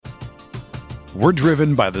We're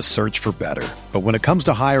driven by the search for better. But when it comes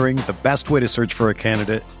to hiring, the best way to search for a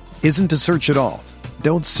candidate isn't to search at all.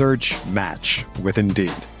 Don't search, match with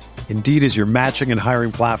Indeed. Indeed is your matching and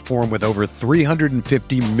hiring platform with over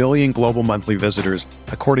 350 million global monthly visitors,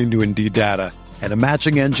 according to Indeed data, and a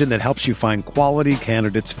matching engine that helps you find quality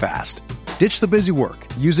candidates fast. Ditch the busy work.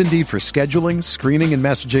 Use Indeed for scheduling, screening, and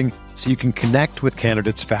messaging so you can connect with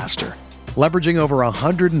candidates faster. Leveraging over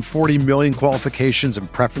 140 million qualifications and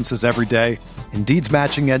preferences every day, Indeed's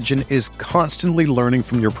matching engine is constantly learning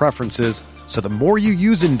from your preferences, so the more you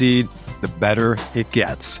use Indeed, the better it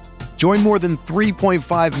gets. Join more than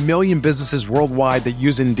 3.5 million businesses worldwide that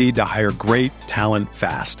use Indeed to hire great talent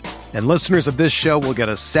fast. And listeners of this show will get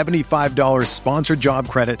a $75 sponsored job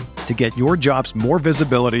credit to get your jobs more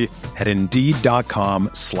visibility at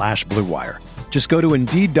Indeed.com/Blue Wire. Just go to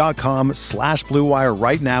Indeed.com/Blue Wire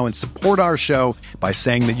right now and support our show by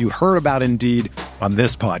saying that you heard about Indeed on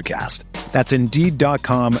this podcast. That's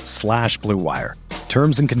Indeed.com/Blue Wire.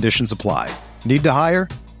 Terms and conditions apply. Need to hire?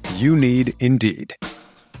 You need Indeed.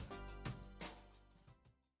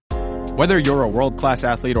 Whether you're a world-class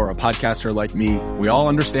athlete or a podcaster like me, we all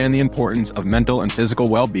understand the importance of mental and physical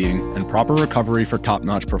well-being and proper recovery for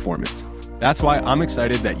top-notch performance. That's why I'm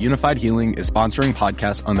excited that Unified Healing is sponsoring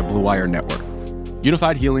podcasts on the Blue Wire Network.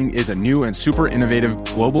 Unified Healing is a new and super innovative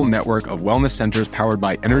global network of wellness centers powered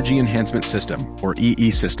by Energy Enhancement System, or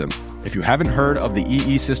EE System. If you haven't heard of the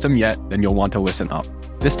EE System yet, then you'll want to listen up.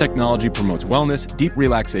 This technology promotes wellness, deep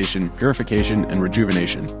relaxation, purification, and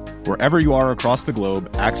rejuvenation. Wherever you are across the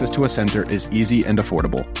globe, access to a center is easy and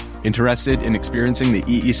affordable. Interested in experiencing the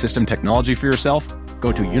EE System technology for yourself?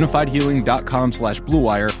 Go to unifiedhealing.com/Blue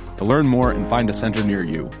Wire to learn more and find a center near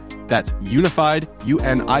you. That's unified,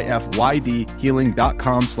 UNIFYD,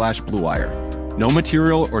 healing.com/Blue Wire. No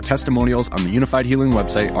material or testimonials on the Unified Healing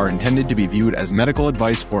website are intended to be viewed as medical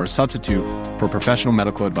advice or a substitute for professional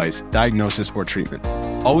medical advice, diagnosis, or treatment.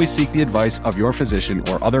 Always seek the advice of your physician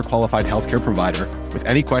or other qualified healthcare provider with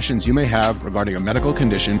any questions you may have regarding a medical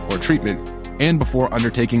condition or treatment and before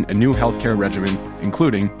undertaking a new healthcare regimen,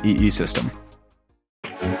 including EE System.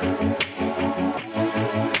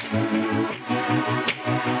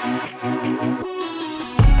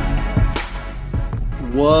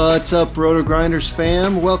 What's up, Roto Grinders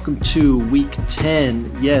fam? Welcome to Week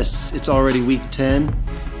 10. Yes, it's already Week 10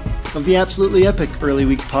 of the absolutely epic Early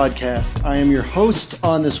Week podcast. I am your host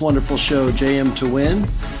on this wonderful show, JM to Win,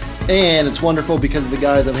 and it's wonderful because of the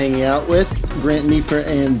guys I'm hanging out with, Grant Neefer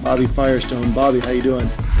and Bobby Firestone. Bobby, how you doing?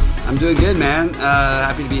 I'm doing good, man.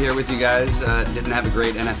 Happy to be here with you guys. Didn't have a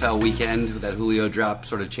great NFL weekend. That Julio drop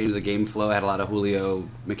sort of changed the game flow. I had a lot of Julio,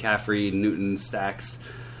 McCaffrey, Newton stacks.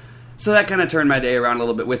 So that kind of turned my day around a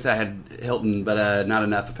little bit. I had Hilton, but not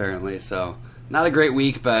enough apparently. So not a great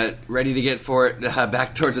week, but ready to get for it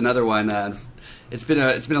back towards another one. It's been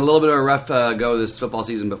a little bit of a rough go this football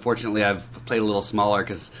season, but fortunately I've played a little smaller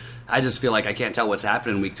because I just feel like I can't tell what's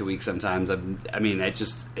happening week to week sometimes. I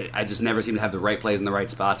just never seem to have the right plays in the right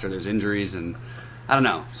spots, or there's injuries, and I don't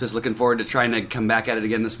know. Just looking forward to trying to come back at it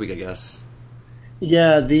again this week, I guess.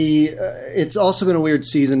 Yeah, it's also been a weird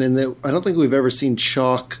season in that I don't think we've ever seen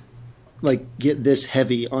chalk get this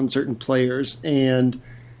heavy on certain players. And,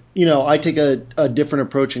 I take a different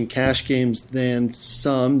approach in cash games than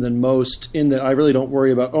most, in that I really don't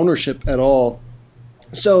worry about ownership at all.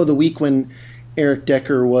 So the week when Eric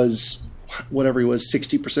Decker was, whatever he was,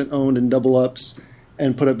 60% owned in double ups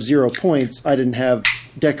and put up 0 points, I didn't have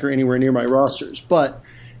Decker anywhere near my rosters. But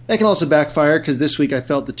that can also backfire because this week I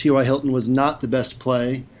felt that T.Y. Hilton was not the best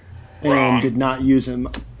play and did not use him.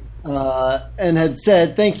 And had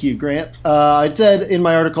said, thank you, Grant. I'd said in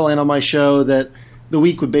my article and on my show that the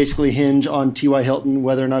week would basically hinge on T.Y. Hilton,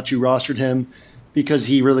 whether or not you rostered him, because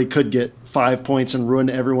he really could get 5 points and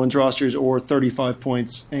ruin everyone's rosters, or 35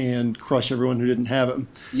 points and crush everyone who didn't have him.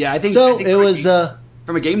 Yeah, I think it was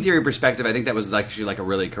from a game theory perspective, I think that was actually a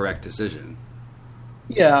really correct decision.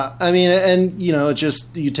 Yeah, I mean, and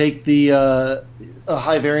just you take the a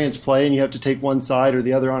high variance play, and you have to take one side or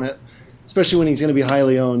the other on it, especially when he's going to be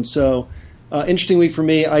highly owned. So, interesting week for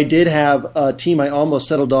me. I did have a team I almost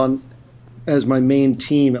settled on as my main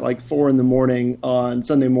team at 4 a.m. on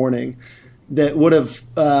Sunday morning that would have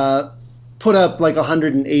put up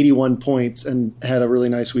 181 points and had a really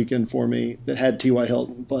nice weekend for me that had T.Y.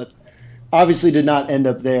 Hilton, but obviously did not end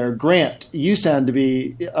up there. Grant, you seem to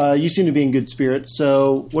be in good spirits.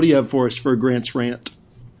 So what do you have for us for Grant's rant?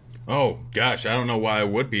 Oh, gosh, I don't know why I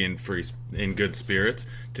would be in good spirits.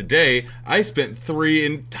 Today, I spent 3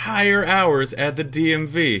 entire hours at the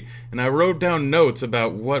DMV, and I wrote down notes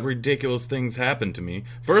about what ridiculous things happened to me.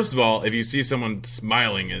 First of all, if you see someone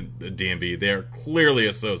smiling at the DMV, they are clearly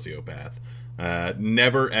a sociopath.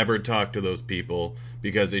 Never ever talk to those people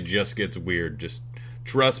because it just gets weird. Just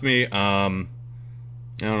trust me. I don't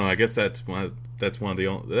know. I guess that's one of the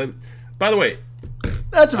only. By the way,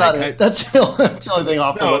 that's about it. That's the only thing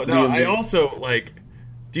off. No. I also like.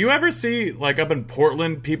 Do you ever see like up in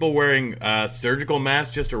Portland people wearing surgical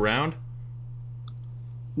masks just around?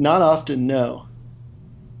 Not often, no.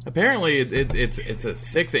 Apparently, it's a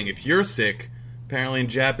sick thing. If you're sick, apparently in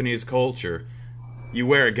Japanese culture, you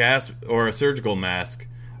wear a gas or a surgical mask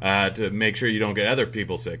to make sure you don't get other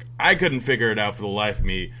people sick. I couldn't figure it out for the life of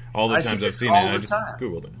me. All the times I've seen it, I just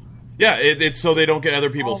Googled it. Yeah, it's so they don't get other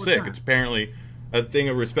people sick. It's apparently a thing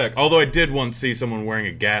of respect. Although I did once see someone wearing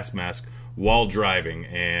a gas mask while driving,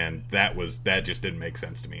 and that just didn't make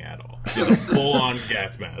sense to me at all. Just a full-on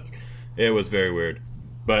gas mask. It was very weird.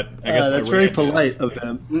 But I guess that's very polite of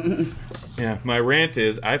them. Yeah, my rant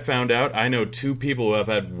is I found out I know 2 people who have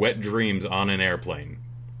had wet dreams on an airplane.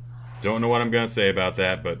 Don't know what I'm going to say about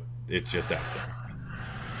that, but it's just out there.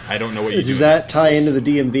 I don't know what you do. Does that tie into the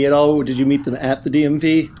DMV at all? Did you meet them at the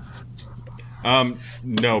DMV?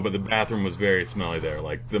 No, but the bathroom was very smelly there.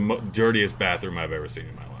 Like the dirtiest bathroom I've ever seen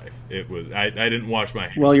in my life. It was. I didn't wash my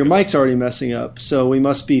hands. Well, your mic's already messing up, so we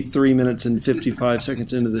must be 3 minutes and 55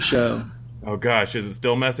 seconds into the show. Oh gosh, is it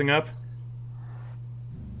still messing up?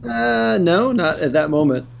 No, not at that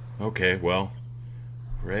moment. Okay, well,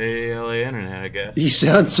 Ray LA Internet, I guess. You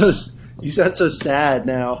sound so sad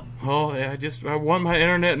now. Oh, I want my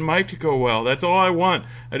internet and mic to go well. That's all I want.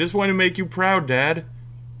 I just want to make you proud, Dad.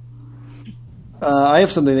 I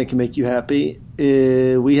have something that can make you happy.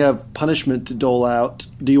 We have punishment to dole out.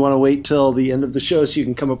 Do you want to wait till the end of the show so you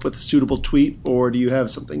can come up with a suitable tweet, or do you have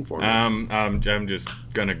something for me? I'm just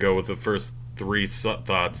gonna go with the first 3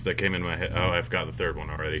 thoughts that came in my head. Oh, I've got the third one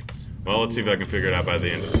already. Well, let's see if I can figure it out by the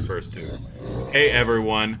end of the first 2. Hey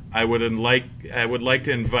everyone, I would like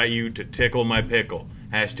to invite you to tickle my pickle.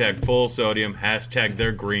 Hashtag full sodium. Hashtag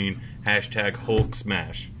they're green. Hashtag Hulk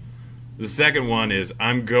smash. The second one is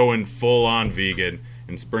I'm going full on vegan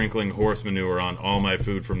and sprinkling horse manure on all my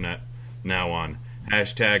food from now on.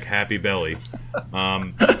 Hashtag happy belly.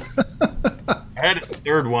 I had a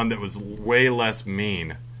third one that was way less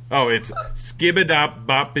mean. Oh, it's skibidop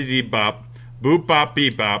boppity bop, boop bop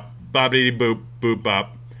beep bop, boppity boop boop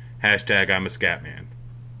bop. Hashtag I'm a scat man.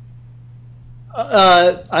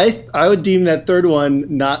 I would deem that third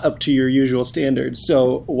one not up to your usual standards.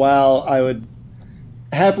 So while I would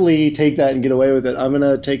happily take that and get away with it, I'm going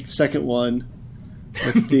to take the second one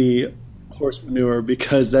with the horse manure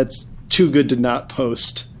because that's too good to not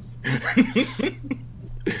post. Yeah,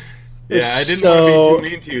 I didn't want to be too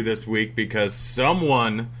mean to you this week because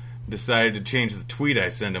someone decided to change the tweet I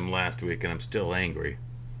sent him last week, and I'm still angry.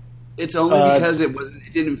 It's only because it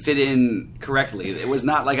didn't fit in correctly. It was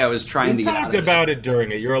not like I was trying to get out of it. We talked about it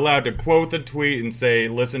during it. You're allowed to quote the tweet and say,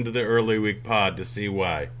 listen to the early week pod to see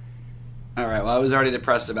why. All right, well, I was already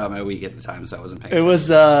depressed about my week at the time, so I wasn't paying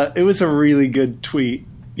attention. It was a really good tweet,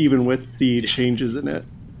 even with the changes in it.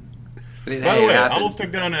 By the way, I almost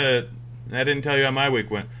took down I didn't tell you how my week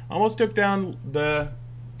went. Almost took down the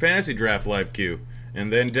fantasy draft live queue,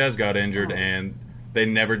 and then Dez got injured, and they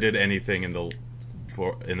never did anything in the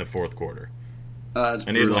fourth quarter. That's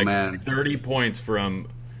brutal, like man. 30 points from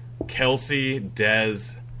Kelsey,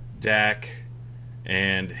 Dez, Dak,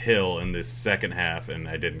 and Hill in the second half, and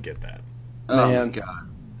I didn't get that. Oh, man. My God.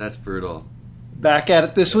 That's brutal. Back at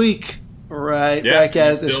it this week. Right, yeah, back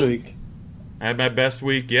at it this week. I had my best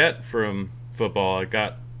week yet from football.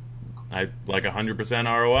 I like 100%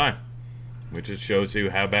 ROI, which just shows you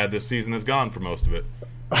how bad this season has gone for most of it.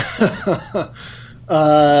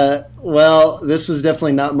 Well, this was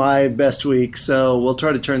definitely not my best week, so we'll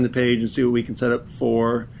try to turn the page and see what we can set up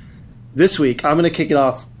for this week. I'm going to kick it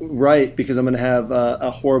off right because I'm going to have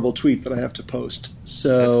a horrible tweet that I have to post.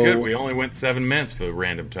 So that's good. We only went 7 minutes for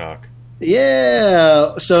random talk.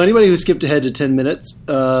 Yeah. So anybody who skipped ahead to 10 minutes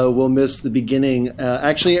will miss the beginning.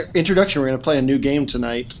 Actually, introduction, we're going to play a new game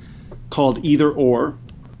tonight called Either Or.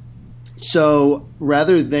 So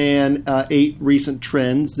rather than 8 recent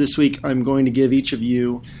trends, this week I'm going to give each of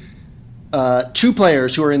you 2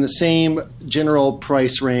 players who are in the same general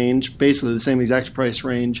price range, basically the same exact price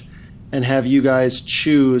range, and have you guys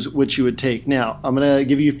choose which you would take. Now, I'm going to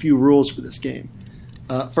give you a few rules for this game.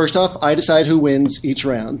 First off, I decide who wins each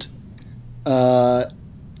round.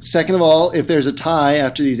 Second of all, if there's a tie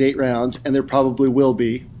after these 8 rounds, and there probably will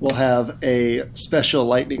be, we'll have a special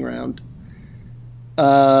lightning round.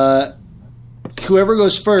 Whoever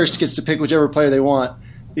goes first gets to pick whichever player they want.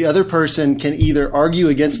 The other person can either argue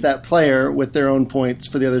against that player with their own points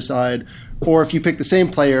for the other side, or if you pick the same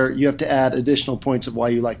player, you have to add additional points of why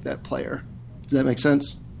you like that player. Does that make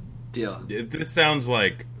sense? Deal. This sounds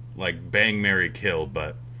like Bang, Marry, Kill,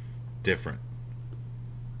 but different.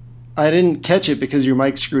 I didn't catch it because your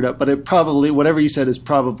mic screwed up, but it probably, whatever you said is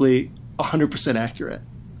probably 100% accurate.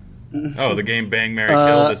 Oh, the game Bang, Marry,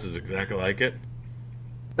 Kill, this is exactly like it?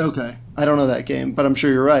 Okay. I don't know that game, but I'm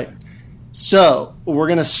sure you're right. So, we're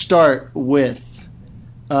going to start with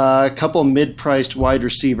a couple mid-priced wide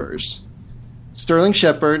receivers. Sterling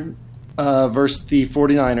Shepard versus the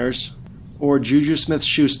 49ers, or Juju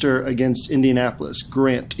Smith-Schuster against Indianapolis.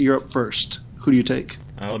 Grant, you're up first. Who do you take?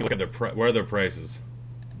 I'll look at what are their prices?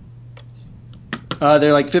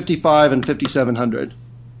 They're like 55 and 5,700.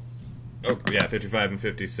 Oh, yeah, 55 and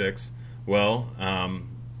 56. Well,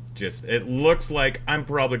 it looks like I'm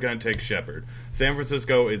probably going to take Shepard. San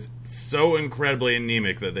Francisco is so incredibly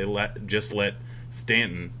anemic that they let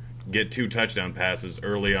Stanton get 2 touchdown passes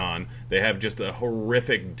early on. They have just a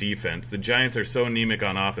horrific defense. The Giants are so anemic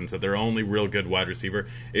on offense that their only real good wide receiver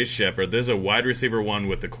is Shepard. There's a wide receiver one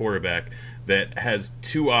with the quarterback that has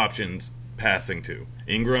 2 options passing to,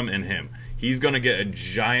 Ingram and him. He's going to get a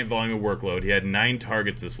giant volume of workload. He had 9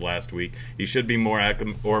 targets this last week. He should be more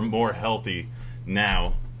healthy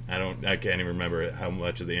now. I can't even remember how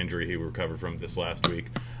much of the injury he recovered from this last week.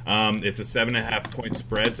 It's a 7.5 point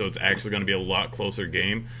spread, so it's actually going to be a lot closer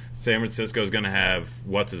game. San Francisco is going to have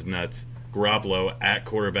Garoppolo at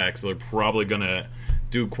quarterback, so they're probably going to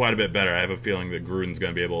do quite a bit better. I have a feeling that Gruden's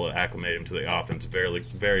going to be able to acclimate him to the offense very,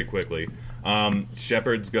 very quickly.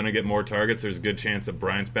 Shepard's going to get more targets. There's a good chance that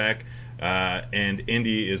Bryant's back, and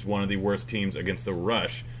Indy is one of the worst teams against the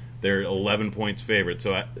rush. They're 11 points favored,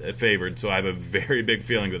 so I have a very big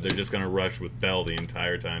feeling that they're just going to rush with Bell the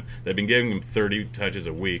entire time. They've been giving him 30 touches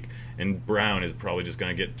a week, and Brown is probably just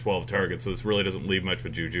going to get 12 targets, so this really doesn't leave much for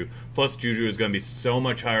Juju. Plus, Juju is going to be so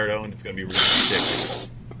much higher owned, it's going to be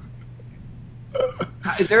ridiculous.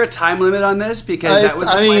 Is there a time limit on this? Because that was.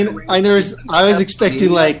 I was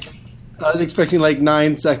expecting like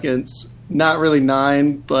 9 seconds. Not really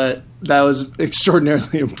 9, but that was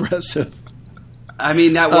extraordinarily impressive. I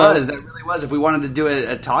mean, that really was. If we wanted to do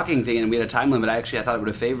a talking thing and we had a time limit, I thought it would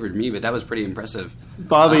have favored me, but that was pretty impressive.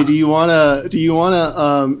 Bobby, do you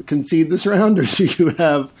wanna concede this round, or do you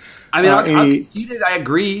have? I mean, I'll concede it. I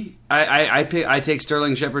agree. I take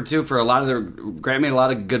Sterling Shepard too for a lot of Grant made a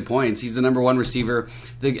lot of good points. He's the number 1 receiver.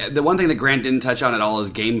 The one thing that Grant didn't touch on at all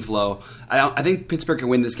is game flow. I think Pittsburgh can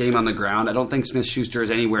win this game on the ground. I don't think Smith-Schuster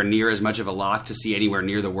is anywhere near as much of a lock to see anywhere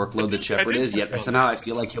near the workload that Shepard is. Yet somehow I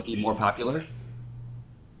feel like he'll be more popular.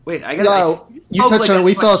 Wait, I got. No, you touched on it.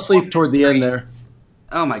 We fell asleep toward the end there.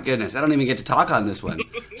 Oh my goodness, I don't even get to talk on this one.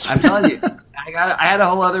 I'm telling you, I had a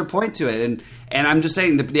whole other point to it, and I'm just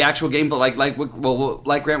saying the actual game, like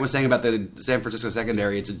Grant was saying about the San Francisco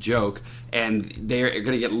secondary, it's a joke, and they're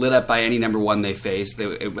going to get lit up by any number 1 they face.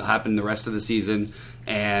 It will happen the rest of the season,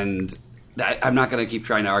 and I'm not going to keep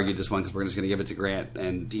trying to argue this one because we're just going to give it to Grant,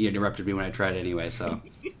 and he interrupted me when I tried anyway. So,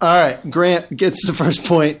 all right, Grant gets the first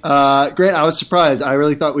point. Grant, I was surprised. I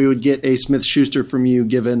really thought we would get a Smith-Schuster from you,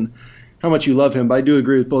 given how much you love him. But I do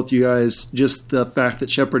agree with both you guys. Just the fact that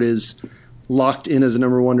Shepard is locked in as a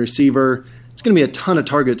number 1 receiver. It's going to be a ton of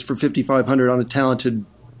targets for 5,500 on a talented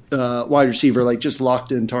wide receiver, like just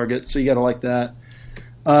locked in targets. So you got to like that.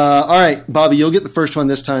 All right, Bobby, you'll get the first one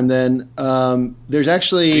this time then. There's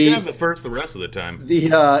actually... You can have the first the rest of the time.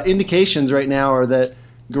 The indications right now are that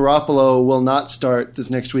Garoppolo will not start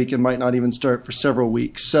this next week and might not even start for several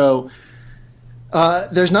weeks. So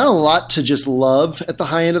there's not a lot to just love at the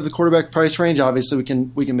high end of the quarterback price range. Obviously,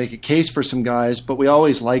 we can make a case for some guys, but we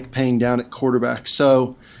always like paying down at quarterback.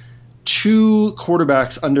 So 2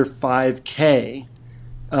 quarterbacks under 5K.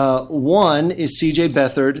 One is C.J.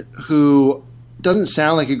 Beathard, who doesn't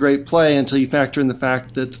sound like a great play until you factor in the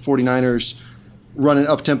fact that the 49ers run an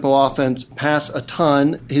up-tempo offense, pass a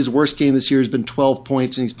ton. His worst game this year has been 12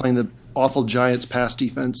 points, and he's playing the awful Giants pass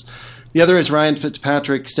defense. The other is Ryan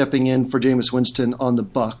Fitzpatrick stepping in for Jameis Winston on the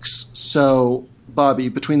Bucs. So, Bobby,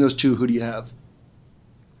 between those 2, who do you have?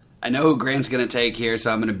 I know who Grant's going to take here,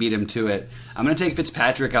 so I'm going to beat him to it. I'm going to take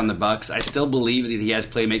Fitzpatrick on the Bucs. I still believe that he has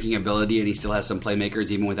playmaking ability, and he still has some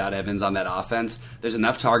playmakers even without Evans on that offense. There's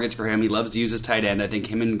enough targets for him. He loves to use his tight end. I think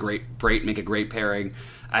him and Brate make a great pairing.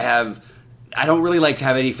 I don't really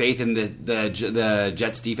have any faith in the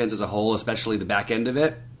Jets defense as a whole, especially the back end of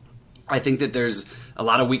it. I think that there's A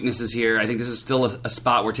lot of weaknesses here. I think this is still a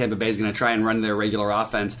spot where Tampa Bay is going to try and run their regular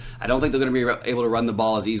offense. I don't think they're going to be able to run the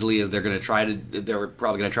ball as easily as they're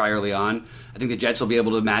probably going to try early on. I think the Jets will be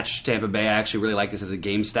able to match Tampa Bay. I actually really like this as a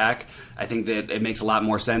game stack. I think that it makes a lot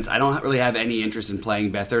more sense. I don't really have any interest in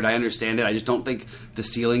playing Beathard. I understand it. I just don't think the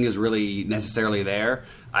ceiling is really necessarily there.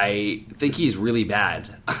 I think he's really bad,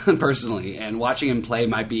 personally, and watching him play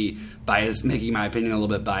might be biased, making my opinion a little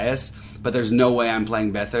bit biased, but there's no way I'm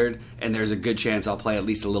playing Beathard, and there's a good chance I'll play at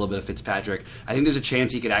least a little bit of Fitzpatrick. I think there's a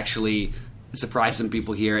chance he could actually surprise some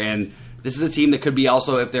people here, and this is a team that could be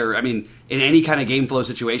also, if they're, in any kind of game flow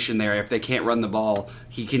situation there, if they can't run the ball,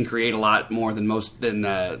 he can create a lot more than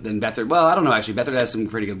Beathard. Well, I don't know, actually. Beathard has some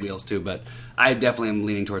pretty good wheels, too, but I definitely am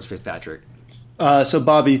leaning towards Fitzpatrick. So,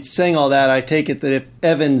 Bobby, saying all that, I take it that if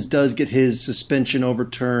Evans does get his suspension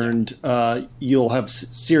overturned, you'll have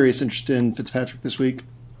serious interest in Fitzpatrick this week.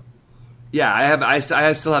 Yeah, I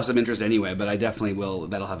still have some interest anyway, but I definitely will.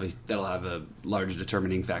 That'll have a large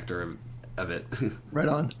determining factor of it. Right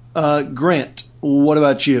on. Grant, what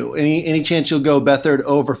about you? Any chance you'll go Beathard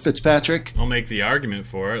over Fitzpatrick? I'll make the argument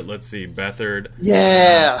for it. Let's see, Beathard.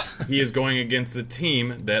 Yeah. He is going against the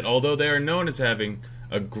team that, although they are known as having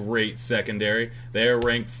a great secondary, they are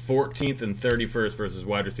ranked 14th and 31st versus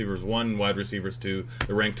wide receivers 1 and wide receivers 2.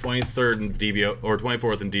 They're ranked 23rd in or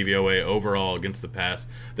 24th in DVOA overall against the pass.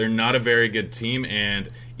 They're not a very good team, and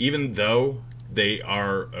even though they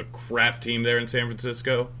are a crap team there in San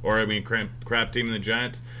Francisco, crap team in the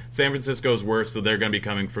Giants, San Francisco's worse, so they're going to be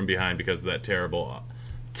coming from behind because of that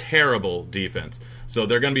terrible defense. So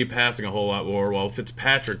they're going to be passing a whole lot more, while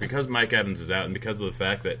Fitzpatrick, because Mike Evans is out and because of the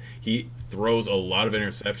fact that he throws a lot of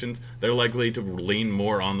interceptions, they're likely to lean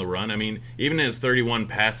more on the run. Even in his 31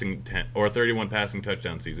 passing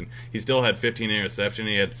touchdown season, he still had 15 interceptions.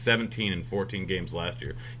 He had 17 in 14 games last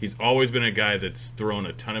year. He's always been a guy that's thrown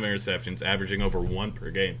a ton of interceptions, averaging over 1 per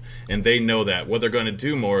game. And they know that. What they're going to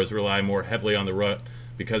do more is rely more heavily on the run,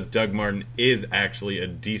 because Doug Martin is actually a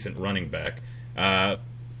decent running back.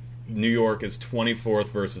 New York is 24th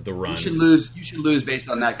versus the run. You should lose based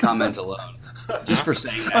on that comment alone. Just for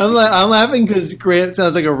saying that. I'm laughing because Grant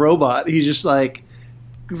sounds like a robot. He's just like,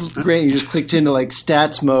 Grant, you just clicked into like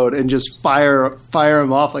stats mode and just fire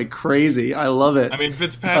him off like crazy. I love it.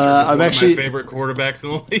 Fitzpatrick is one of my favorite quarterbacks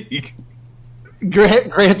in the league.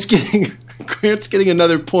 Grant's getting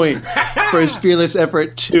another point for his fearless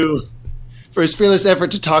effort to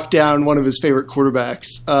talk down one of his favorite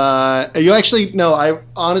quarterbacks.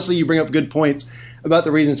 You bring up good points about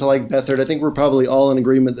the reasons to like Beathard. I think we're probably all in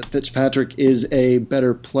agreement that Fitzpatrick is a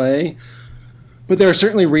better play, but there are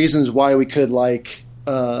certainly reasons why we could like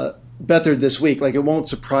Beathard this week. Like, it won't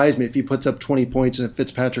surprise me if he puts up 20 points and if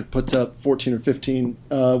Fitzpatrick puts up 14 or 15.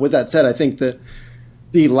 With that said, I think that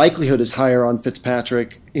the likelihood is higher on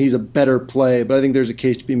Fitzpatrick. He's a better play, but I think there's a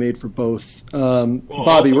case to be made for both.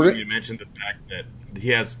 Bobby, you mentioned the fact that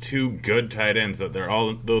he has 2 good tight ends that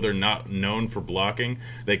though they're not known for blocking,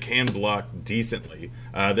 they can block decently.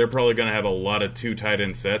 They're probably going to have a lot of 2 tight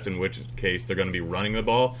end sets, in which case they're going to be running the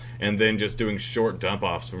ball and then just doing short dump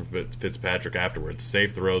offs from Fitzpatrick afterwards.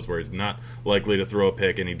 Safe throws where he's not likely to throw a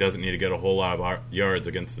pick, and he doesn't need to get a whole lot of yards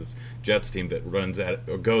against this Jets team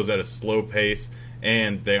that goes at a slow pace,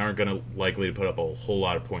 and they aren't going to likely to put up a whole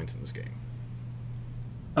lot of points in this game.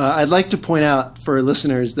 I'd like to point out for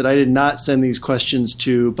listeners that I did not send these questions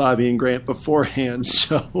to Bobby and Grant beforehand,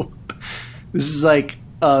 so this is like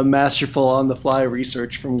masterful on-the-fly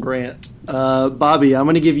research from Grant. Bobby, I'm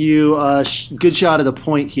going to give you a good shot at a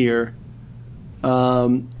point here.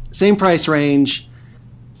 Same price range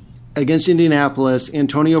against Indianapolis,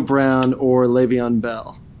 Antonio Brown or Le'Veon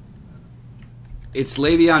Bell? It's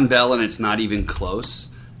Le'Veon Bell, and it's not even close.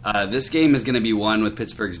 This game is going to be won with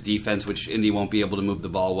Pittsburgh's defense, which Indy won't be able to move the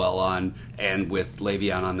ball well on, and with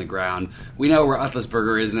Le'Veon on the ground. We know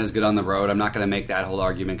Roethlisberger isn't as good on the road. I'm not going to make that whole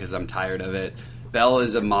argument because I'm tired of it. Bell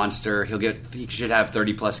is a monster. He should have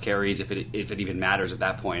 30-plus carries if it even matters at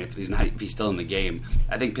that point, if he's still in the game.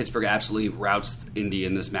 I think Pittsburgh absolutely routs Indy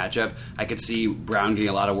in this matchup. I could see Brown getting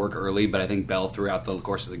a lot of work early, but I think Bell throughout the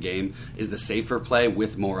course of the game is the safer play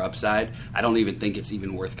with more upside. I don't even think it's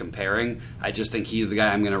even worth comparing. I just think he's the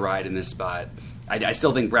guy I'm going to ride in this spot. I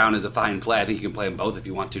still think Brown is a fine play. I think you can play them both if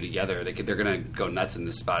you want to together. They're going to go nuts in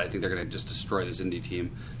this spot. I think they're going to just destroy this Indy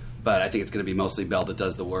team. But I think it's going to be mostly Bell that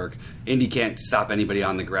does the work. Indy can't stop anybody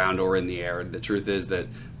on the ground or in the air. The truth is that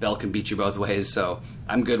Bell can beat you both ways, so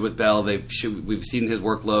I'm good with Bell. We've seen his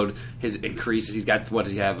workload, his increase. He's got, what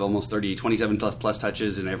does he have, almost 27 plus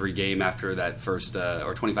touches in every game after that first,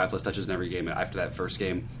 or 25 plus touches in every game after that first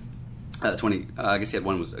game. I guess he had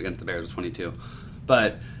one was against the Bears, was 22.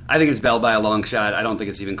 But I think it's Bell by a long shot. I don't think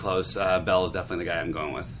it's even close. Bell is definitely the guy I'm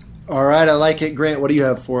going with. All right, I like it. Grant, what do you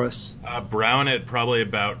have for us? Brown at probably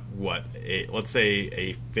about, let's say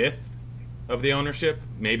a fifth of the ownership,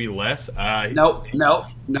 maybe less. No.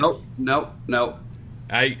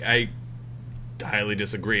 I highly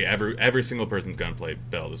disagree. Every single person's going to play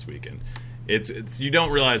Bell this weekend. It's you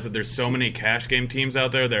don't realize that there's so many cash game teams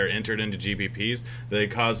out there that are entered into GPPs that they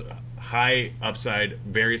cause high upside,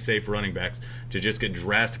 very safe running backs to just get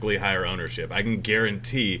drastically higher ownership. I can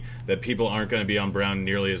guarantee that people aren't going to be on Brown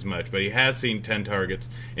nearly as much, but he has seen 10 targets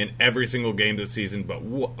in every single game this season, but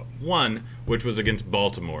one, which was against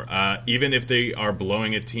Baltimore. Even if they are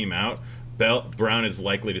blowing a team out, Brown is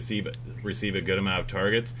likely to receive a good amount of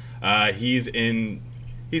targets. He's in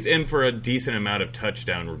for a decent amount of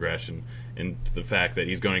touchdown regression in the fact that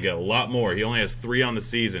he's going to get a lot more. He only has 3 on the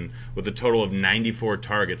season with a total of 94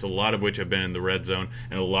 targets, a lot of which have been in the red zone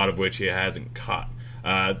and a lot of which he hasn't caught.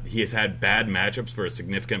 He has had bad matchups for a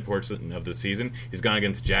significant portion of the season. He's gone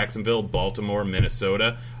against Jacksonville, Baltimore,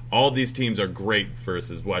 Minnesota. All these teams are great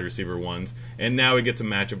versus wide receiver ones, and now he gets a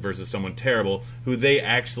matchup versus someone terrible who they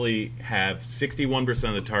actually have 61%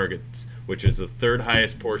 of the targets, which is the third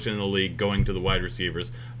highest portion in the league, going to the wide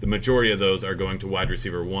receivers. The majority of those are going to wide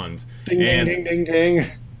receiver ones. Ding, ding, ding, ding, ding.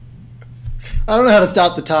 I don't know how to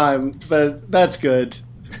stop the time, but that's good.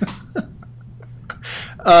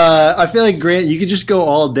 I feel like, Grant, you could just go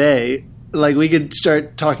all day. Like, we could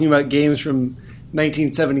start talking about games from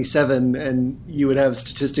 1977, and you would have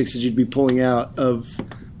statistics that you'd be pulling out of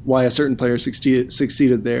why a certain player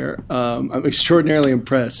succeeded there. I'm extraordinarily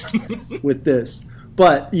impressed with this.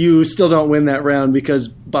 But you still don't win that round because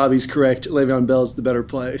Bobby's correct. Le'Veon Bell is the better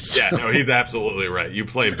play. So. Yeah, no, he's absolutely right. You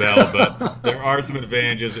play Bell, but there are some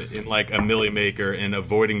advantages in like a Millie Maker in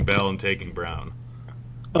avoiding Bell and taking Brown.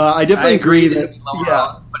 I definitely agree that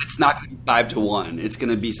but it's not going to be 5-1. It's going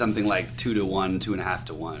to be something like 2-1,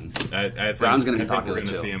 2.5-1. I think Brown's going to be popular. We're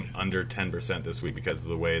too. going to see him under 10% this week because of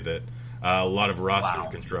the way that a lot of roster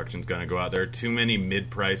construction is going to go out. There are too many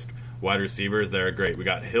mid-priced wide receivers that are great. We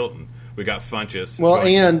got Hilton. We got Funchess. Well,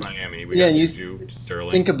 and Miami. We got Juju,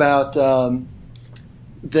 Sterling. Think about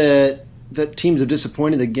that teams have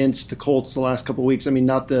disappointed against the Colts the last couple of weeks. I mean,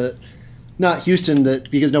 not Houston,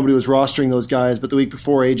 that because nobody was rostering those guys, but the week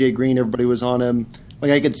before, AJ Green, everybody was on him.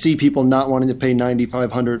 Like, I could see people not wanting to pay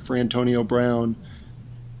 $9,500 for Antonio Brown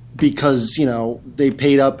because, you know, they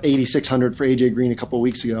paid up $8,600 for AJ Green a couple of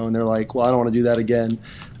weeks ago, and they're like, well, I don't want to do that again.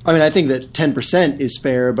 I mean, I think that 10% is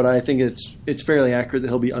fair, but I think it's fairly accurate that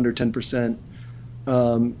he'll be under 10%,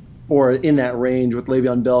 or in that range with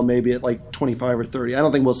Le'Veon Bell maybe at like 25 or 30. I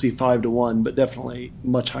don't think we'll see 5-1, but definitely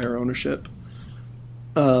much higher ownership.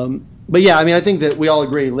 But yeah, I mean, I think that we all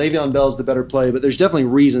agree Le'Veon Bell is the better play, but there's definitely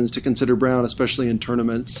reasons to consider Brown, especially in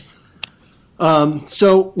tournaments.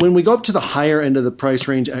 So when we go up to the higher end of the price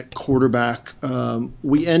range at quarterback,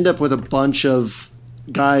 we end up with a bunch of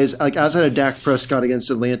guys like outside of Dak Prescott against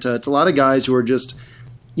Atlanta. It's a lot of guys who are just,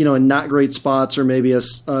 you know, in not great spots or maybe a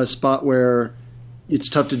spot where it's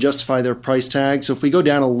tough to justify their price tag. So if we go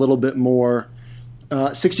down a little bit more,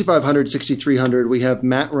 6,500, 6,300, we have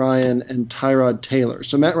Matt Ryan and Tyrod Taylor.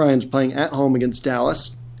 So Matt Ryan's playing at home against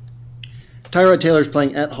Dallas. Tyrod Taylor's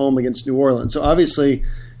playing at home against New Orleans. So obviously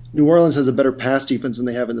New Orleans has a better pass defense than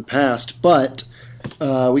they have in the past, but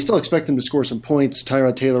we still expect them to score some points.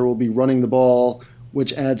 Tyrod Taylor will be running the ball,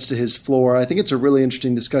 which adds to his floor. I think it's a really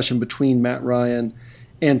interesting discussion between Matt Ryan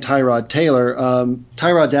and Tyrod Taylor.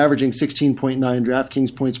 Tyrod's averaging 16.9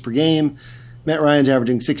 DraftKings points per game. Matt Ryan's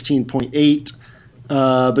averaging 16.8.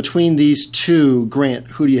 Between these two, Grant,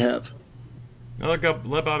 who do you have? Let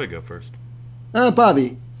Bobby go first.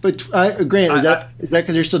 Bobby. But Grant, is that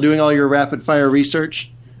because you're still doing all your rapid fire research?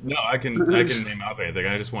 No, I can name out anything.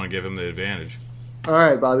 I just want to give him the advantage. All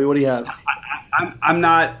right, Bobby, what do you have? I'm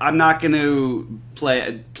not going to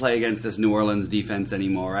play against this New Orleans defense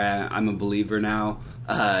anymore. I'm a believer now.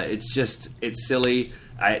 It's silly.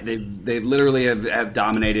 They've literally have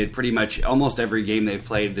dominated pretty much almost every game they've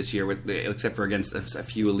played this year, except for against a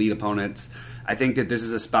few elite opponents. I think that this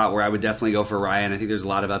is a spot where I would definitely go for Ryan. I think there's a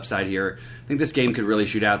lot of upside here. I think this game could really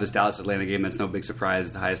shoot out. This Dallas-Atlanta game, that's no big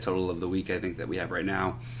surprise. The highest total of the week, I think, that we have right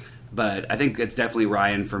now. But I think it's definitely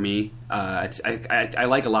Ryan for me. I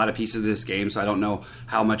like a lot of pieces of this game, so I don't know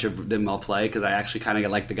how much of them I'll play because I actually kind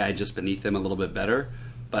of like the guy just beneath them a little bit better.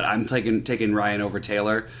 but I'm taking Ryan over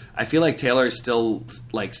Taylor. I feel like Taylor is still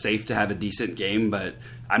like safe to have a decent game, but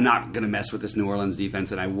I'm not going to mess with this New Orleans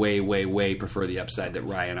defense, and I way prefer the upside that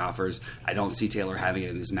Ryan offers. I don't see Taylor having it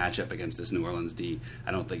in this matchup against this New Orleans D.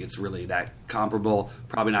 I don't think it's really that comparable.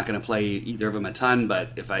 Probably not going to play either of them a ton,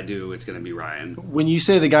 but if I do, it's going to be Ryan. When you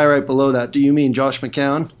say the guy right below that, do you mean Josh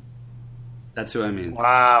McCown? That's who I mean.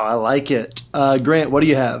 Wow, I like it. Grant, what do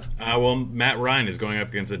you have? Well, Matt Ryan is going up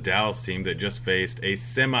against a Dallas team that just faced a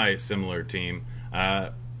semi-similar team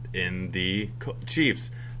in the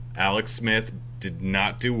Chiefs. Alex Smith did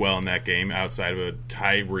not do well in that game outside of a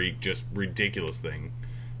Tyreek, just ridiculous thing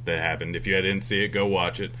that happened. If you didn't see it, go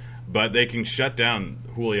watch it. But they can shut down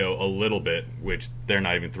Julio a little bit, which they're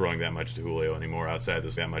not even throwing that much to Julio anymore outside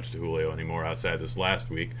this last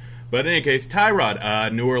week. But in any case,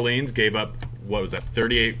 Tyrod, New Orleans gave up,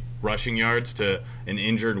 38 rushing yards to an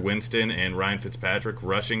injured Winston and Ryan Fitzpatrick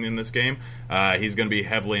rushing in this game. He's going to be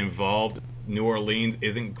heavily involved. New Orleans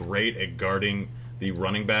isn't great at guarding the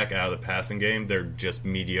running back out of the passing game. They're just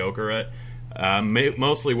mediocre at.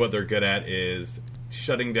 Mostly what they're good at is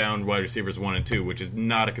shutting down wide receivers 1 and 2, which is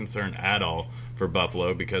not a concern at all for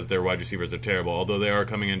Buffalo because their wide receivers are terrible, although they are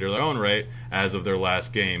coming into their own right as of their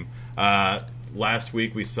last game. Last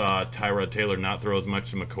week we saw Tyrod Taylor not throw as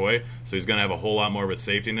much to McCoy, so he's going to have a whole lot more of a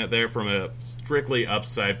safety net there. From a strictly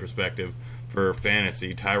upside perspective for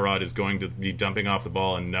fantasy, Tyrod is going to be dumping off the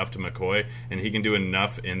ball enough to McCoy, and he can do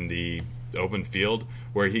enough in the open field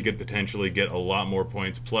where he could potentially get a lot more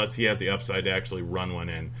points. Plus, he has the upside to actually run one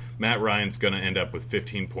in. Matt Ryan's going to end up with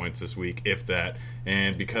 15 points this week, if that.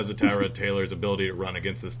 And because of Tyrod Taylor's ability to run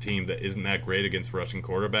against this team that isn't that great against rushing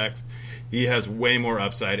quarterbacks, he has way more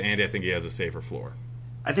upside, and I think he has a safer floor.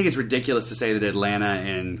 I think it's ridiculous to say that Atlanta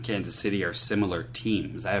and Kansas City are similar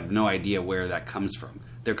teams. I have no idea where that comes from.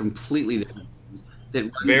 They're completely different. They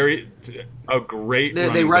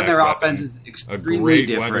run their offenses extremely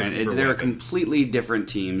different. They're completely different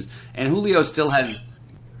teams, and Julio still has.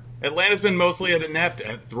 Atlanta's been mostly inept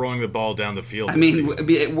at throwing the ball down the field. I mean,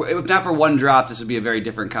 if not for one drop, this would be a very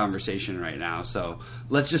different conversation right now. So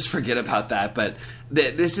let's just forget about that. But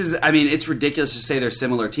this is, I mean, it's ridiculous to say they're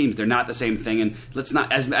similar teams. They're not the same thing. And let's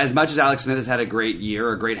not, as much as Alex Smith has had a great year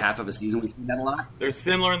or a great half of a season, we've seen that a lot. They're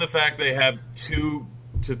similar in the fact they have 2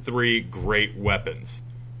 to 3 great weapons.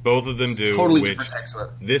 Both of them do. Totally which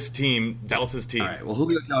different. This team, Dallas's team. All right. Well,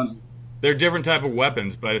 Julio Jones. They're different type of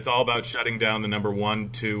weapons, but it's all about shutting down the number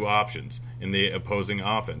 1, 2 options in the opposing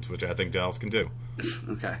offense, which I think Dallas can do.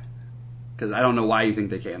 Okay. Because I don't know why you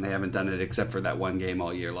think they can. They haven't done it except for that one game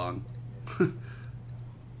all year long.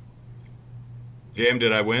 JM,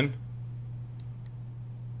 did I win?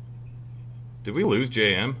 Did we lose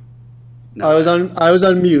JM? No. I was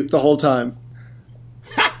on mute the whole time.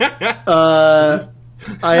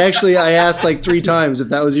 I asked like 3 times if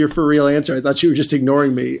that was your for real answer. I thought you were just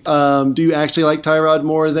ignoring me. Do you actually like Tyrod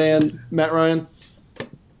more than Matt Ryan?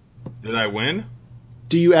 Did I win?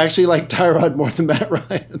 Do you actually like Tyrod more than Matt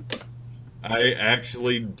Ryan? I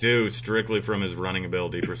actually do, strictly from his running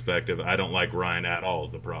ability perspective. I don't like Ryan at all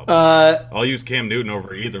is the problem. I'll use Cam Newton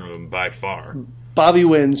over either of them by far. Bobby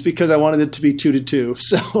wins because I wanted it to be 2-2.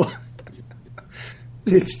 So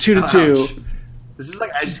it's 2-2. This is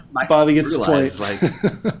like Bobby gets the point. Like,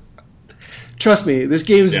 trust me, this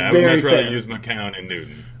game's very fair. I would much rather use McCown and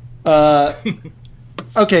Newton.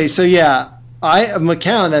 Okay, so yeah,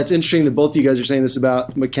 McCown. That's interesting that both of you guys are saying this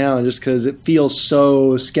about McCown, just because it feels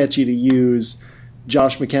so sketchy to use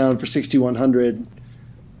Josh McCown for 6,100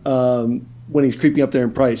 when he's creeping up there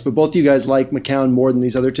in price. But both of you guys like McCown more than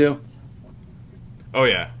these other 2. Oh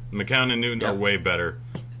yeah, McCown and Newton are way better.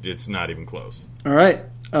 It's not even close. All right.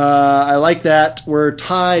 I like that. We're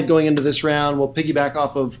tied going into this round. We'll piggyback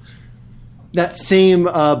off of that same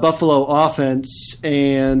Buffalo offense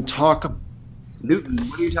and talk. Newton.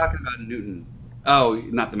 What are you talking about, Newton? Oh,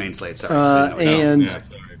 not the main slate. Sorry. And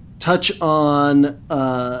touch on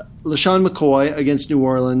LaShawn McCoy against New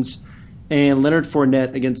Orleans and Leonard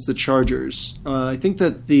Fournette against the Chargers. I think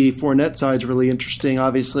that the Fournette side's really interesting.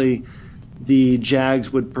 Obviously, the Jags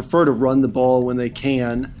would prefer to run the ball when they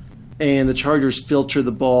can, and the Chargers filter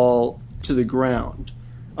the ball to the ground.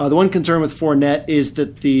 The one concern with Fournette is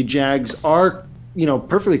that the Jags are,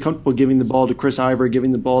 perfectly comfortable giving the ball to Chris Ivory,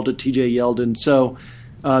 giving the ball to T.J. Yeldon. So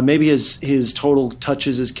maybe his total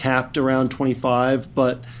touches is capped around 25,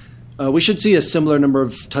 but we should see a similar number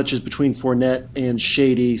of touches between Fournette and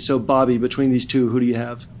Shady. So, Bobby, between these 2, who do you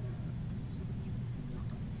have?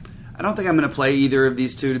 I don't think I'm going to play either of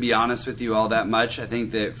these two, to be honest with you, all that much. I think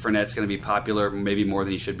that Fournette's going to be popular, maybe more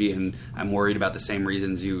than he should be, and I'm worried about the same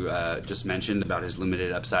reasons you just mentioned about his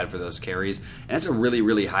limited upside for those carries. And it's a really,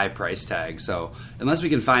 really high price tag. So unless we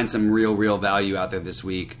can find some real value out there this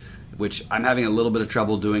week, which I'm having a little bit of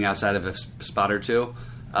trouble doing outside of a spot or two,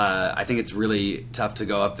 I think it's really tough to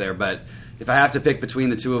go up there. But if I have to pick between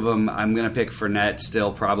the two of them, I'm going to pick Fournette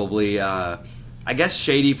still probably. I guess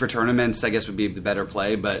Shady for tournaments, I guess, would be the better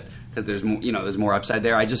play, but because there's more upside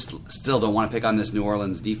there. I just still don't want to pick on this New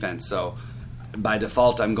Orleans defense. So by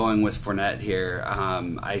default, I'm going with Fournette here.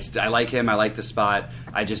 I like him. I like the spot.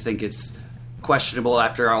 I just think it's questionable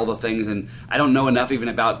after all the things, and I don't know enough even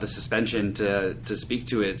about the suspension to speak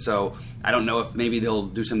to it. So I don't know if maybe they'll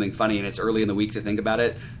do something funny, and it's early in the week to think about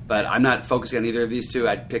it. But I'm not focusing on either of these two.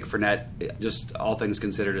 I'd pick Fournette, just all things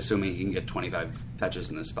considered, assuming he can get 25 touches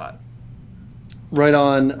in this spot. Right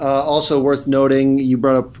on. Also worth noting, you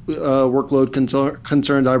brought up workload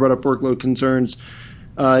concerns. I brought up workload concerns.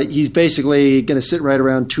 He's basically going to sit right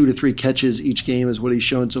around 2 to 3 catches each game is what he's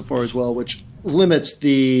shown so far as well, which limits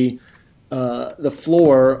the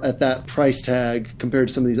floor at that price tag compared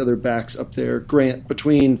to some of these other backs up there. Grant,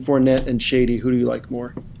 between Fournette and Shady, who do you like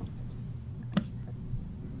more?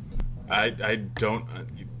 I don't.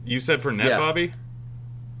 You said Fournette, Yeah. Bobby?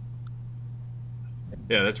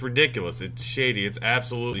 Yeah, that's ridiculous. It's shady. It's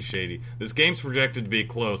absolutely shady. This game's projected to be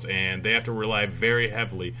close, and they have to rely very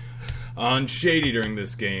heavily on Shady during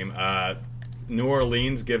this game. New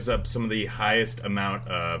Orleans gives up some of the highest amount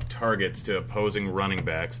of targets to opposing running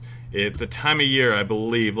backs. It's the time of year, I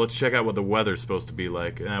believe. Let's check out what the weather's supposed to be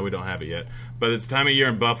like. We don't have it yet. But it's time of year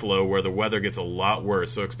in Buffalo where the weather gets a lot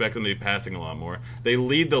worse, so expect them to be passing a lot more. They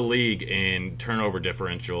lead the league in turnover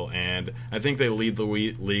differential, and I think they lead the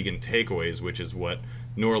league in takeaways, which is what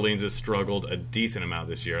New Orleans has struggled a decent amount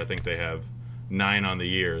this year. I think they have 9 on the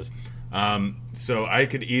years. So I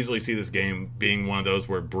could easily see this game being one of those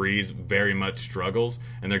where Breeze very much struggles,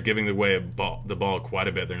 and they're giving away the ball quite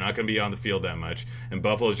a bit. They're not going to be on the field that much, and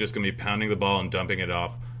Buffalo's just going to be pounding the ball and dumping it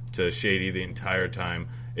off to Shady the entire time.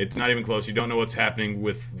 It's not even close. You don't know what's happening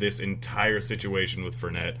with this entire situation with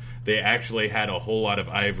Fournette. They actually had a whole lot of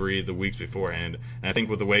Ivory the weeks beforehand, and I think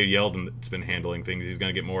with the way Yeldon's been handling things, he's going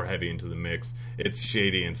to get more heavy into the mix. It's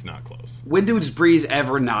shady and it's not close. When does Breeze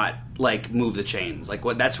ever not move the chains?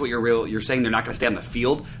 What? That's what you're saying. They're not going to stay on the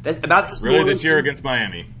field. About this really this year against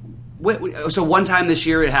Miami. So one time this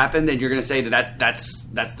year it happened, and you're going to say that's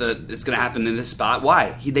it's going to happen in this spot.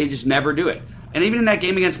 Why? They just never do it. And even in that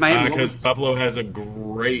game against Miami, because Buffalo has a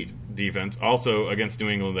great defense. Also, against New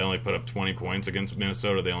England, they only put up 20 points. Against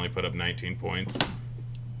Minnesota, they only put up 19 points.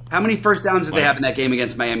 How many first downs did they have in that game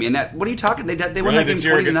against Miami? And what are you talking? They won that game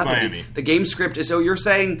 20-0. Miami. The game script is so you're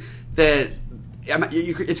saying that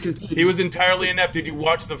it's confusing. He was entirely inept. Did you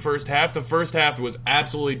watch the first half? The first half was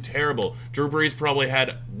absolutely terrible. Drew Brees probably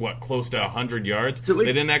had close to 100 yards. They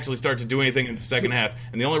didn't actually start to do anything in the second half,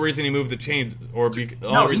 and the only reason he moved the chains, he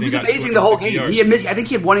was amazing the whole game. I think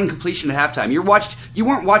he had one incompletion at halftime. You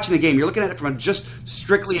weren't watching the game. You're looking at it from just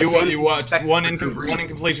strictly. You watched one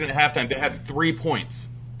incompletion at halftime. They had 3 points.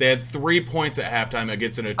 They had 3 points at halftime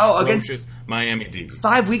against an atrocious Miami D.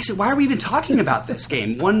 5 weeks. Why are we even talking about this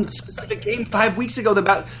game? One specific game 5 weeks ago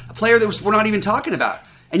about a player that we're not even talking about.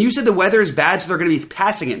 And you said the weather is bad, so they're going to be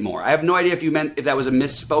passing it more. I have no idea if that was a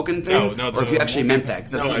misspoken thing or if you actually meant that.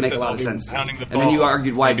 That doesn't make a lot of sense. And then you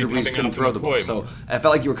argued why Drew Brees couldn't throw the ball. So I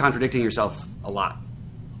felt like you were contradicting yourself a lot.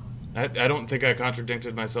 I don't think I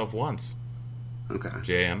contradicted myself once. Okay.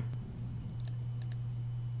 JM.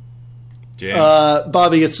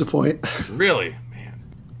 Bobby gets the point. Really? Man.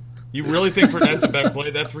 You really think Fournette's a better play?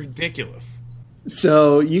 That's ridiculous.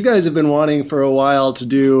 So you guys have been wanting for a while to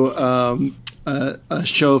do a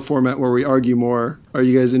show format where we argue more. Are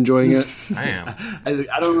you guys enjoying it? I am.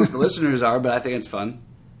 I don't know if the listeners are, but I think it's fun.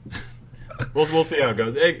 We'll see how it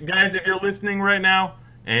goes. Hey, guys, if you're listening right now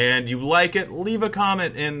and you like it, leave a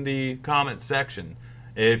comment in the comment section.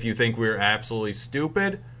 If you think we're absolutely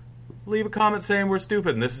stupid, leave a comment saying we're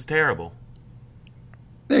stupid and this is terrible.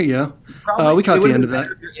 There you go. We caught the end of that.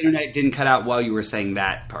 Your internet didn't cut out while you were saying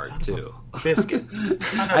that part, too. Biscuit.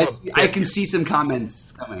 I can see some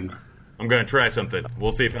comments coming. I'm going to try something.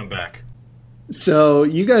 We'll see if I'm back. So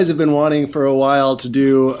you guys have been wanting for a while to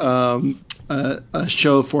do a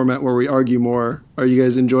show format where we argue more. Are you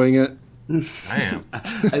guys enjoying it? I am.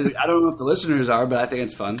 I don't know if the listeners are, but I think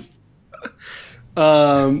it's fun.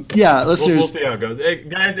 Yeah, listeners. We'll see how it goes. Hey,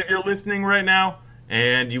 guys, if you're listening right now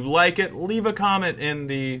and you like it, leave a comment in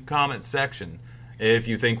the comment section. If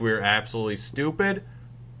you think we're absolutely stupid,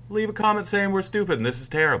 leave a comment saying we're stupid and this is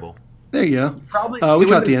terrible. There you go. Probably we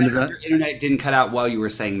got the end of that. Your internet didn't cut out while you were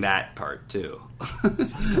saying that part too.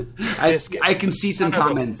 I can see some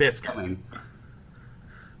comments coming.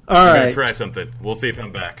 All right, gonna try something. We'll see if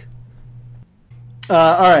I'm back.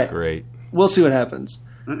 All right, Great. We'll see what happens.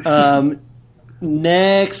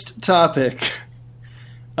 Next topic.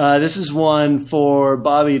 This is one for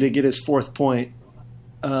Bobby to get his fourth point.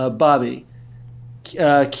 Bobby,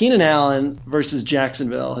 Keenan Allen versus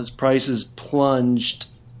Jacksonville. His price has plunged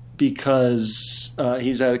because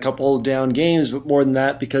he's had a couple down games, but more than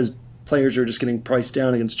that, because players are just getting priced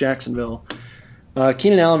down against Jacksonville.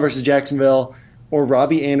 Keenan Allen versus Jacksonville, or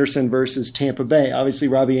Robbie Anderson versus Tampa Bay. Obviously,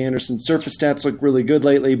 Robbie Anderson's surface stats look really good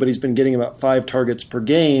lately, but he's been getting about 5 targets per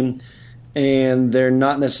game, and they're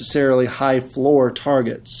not necessarily high floor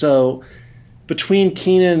targets. So between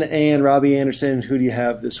Keenan and Robbie Anderson, who do you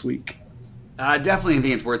have this week? I definitely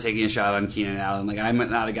think it's worth taking a shot on Keenan Allen. Like, I'm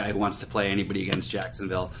not a guy who wants to play anybody against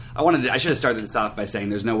Jacksonville. I should have started this off by saying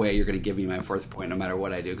there's no way you're going to give me my fourth point no matter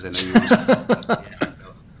what I do, because I know you want to.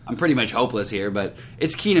 I'm pretty much hopeless here, but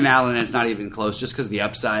it's Keenan Allen, and it's not even close just because the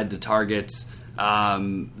upside, the targets,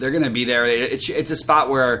 they're going to be there. It's a spot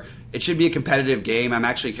where it should be a competitive game. I'm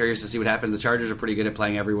actually curious to see what happens. The Chargers are pretty good at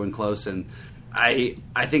playing everyone close, and I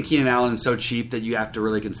think Keenan Allen is so cheap that you have to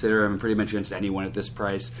really consider him pretty much against anyone at this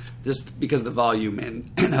price, just because of the volume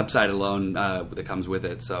and upside alone that comes with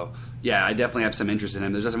it. So, yeah, I definitely have some interest in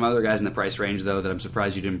him. There's some other guys in the price range, though, that I'm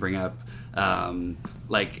surprised you didn't bring up. I don't,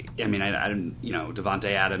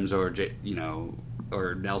 Devontae Adams or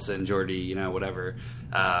Nelson, Jordy, whatever.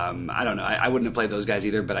 I don't know. I wouldn't have played those guys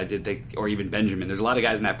either, but I did think, or even Benjamin. There's a lot of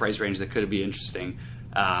guys in that price range that could be interesting.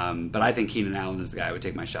 But I think Keenan Allen is the guy I would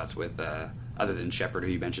take my shots with, other than Shepard, who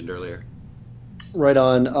you mentioned earlier. Right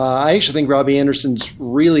on. I actually think Robbie Anderson's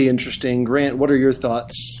really interesting. Grant, what are your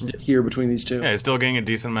thoughts here between these two? Yeah, he's still getting a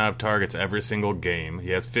decent amount of targets every single game.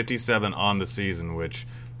 He has 57 on the season, which,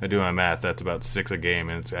 I do my math, that's about 6 a game,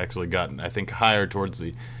 and it's actually gotten, I think, higher towards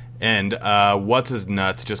the end. What's his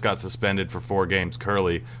nuts just got suspended for 4 games,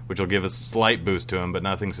 Curley, which will give a slight boost to him, but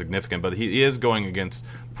nothing significant. But he is going against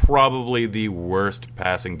probably the worst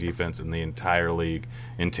passing defense in the entire league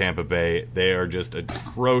in Tampa Bay. They are just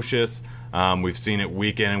atrocious. We've seen it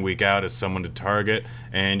week in and week out as someone to target,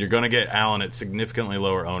 and you're going to get Allen at significantly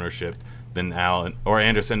lower ownership than Allen, or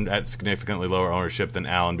Anderson at significantly lower ownership than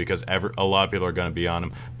Allen, because a lot of people are going to be on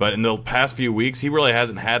him. But in the past few weeks, he really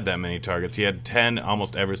hasn't had that many targets. He had 10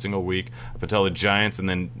 almost every single week up until the Giants, and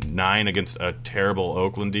then 9 against a terrible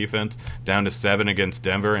Oakland defense, down to 7 against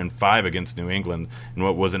Denver, and 5 against New England in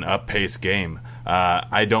what was an up-paced game.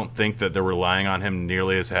 I don't think that they're relying on him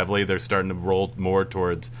nearly as heavily. They're starting to roll more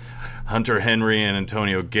towards Hunter Henry and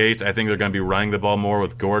Antonio Gates. I think they're going to be running the ball more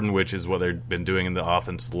with Gordon, which is what they've been doing in the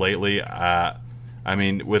offense lately.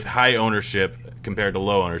 With high ownership compared to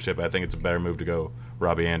low ownership, I think it's a better move to go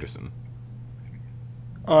Robbie Anderson.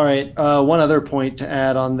 All right. One other point to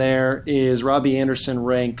add on there is Robbie Anderson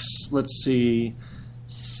ranks, 7th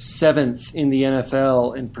in the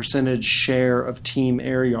NFL in percentage share of team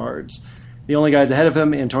air yards. The only guys ahead of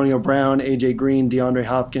him, Antonio Brown, A.J. Green, DeAndre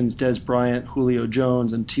Hopkins, Dez Bryant, Julio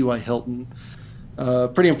Jones, and T.Y. Hilton.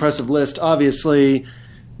 Pretty impressive list. Obviously,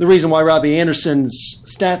 the reason why Robbie Anderson's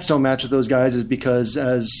stats don't match with those guys is because,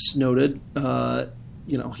 as noted,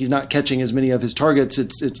 he's not catching as many of his targets.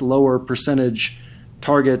 It's lower percentage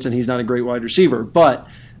targets, and he's not a great wide receiver. But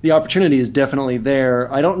the opportunity is definitely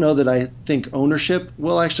there. I don't know that I think ownership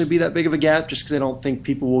will actually be that big of a gap, just because I don't think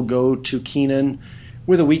people will go to Keenan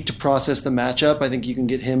with a week to process the matchup. I think you can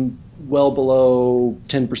get him well below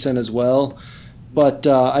 10% as well. But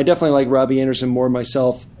I definitely like Robbie Anderson more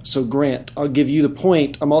myself. So, Grant, I'll give you the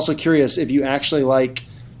point. I'm also curious if you actually like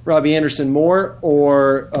Robbie Anderson more,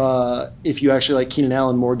 or if you actually like Keenan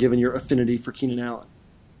Allen more, given your affinity for Keenan Allen.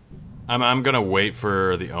 I'm going to wait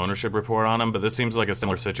for the ownership report on him, but this seems like a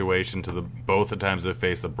similar situation to both the times they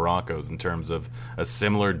faced the Broncos in terms of a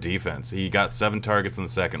similar defense. He got 7 targets in the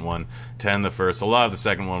second one, 10 in the first. A lot of the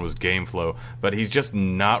second one was game flow, but he's just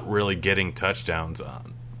not really getting touchdowns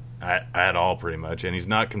at all, pretty much, and he's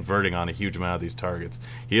not converting on a huge amount of these targets.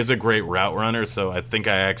 He is a great route runner, so I think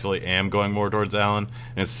I actually am going more towards Allen,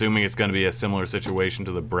 and assuming it's going to be a similar situation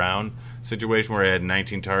to the Brown situation where he had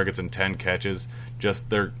 19 targets and 10 catches.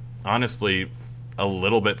 They're honestly a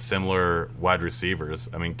little bit similar wide receivers.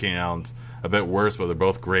 I mean, Keenan Allen's a bit worse, but they're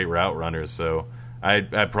both great route runners, so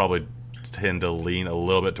I'd probably tend to lean a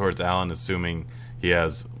little bit towards Allen, assuming he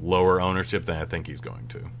has lower ownership than I think he's going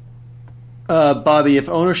to. Bobby, if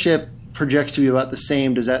ownership projects to be about the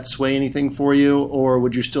same, does that sway anything for you, or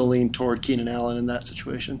would you still lean toward Keenan Allen in that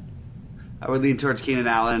situation? I would lean towards Keenan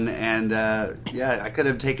Allen, and I could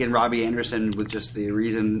have taken Robbie Anderson with just the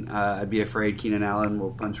reason I'd be afraid Keenan Allen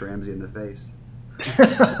will punch Ramsey in the face.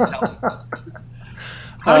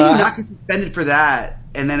 How do you not get suspended for that,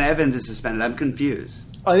 and then Evans is suspended? I'm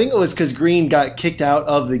confused. I think it was because Green got kicked out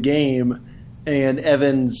of the game, and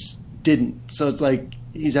Evans didn't. So it's like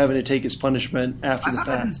he's having to take his punishment after the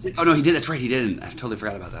fact. Oh no, he did. That's right, he didn't. I totally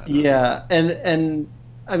forgot about that. Yeah, and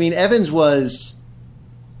I mean Evans was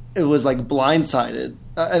like blindsided.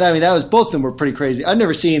 And I mean that was both of them were pretty crazy. I've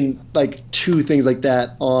never seen like two things like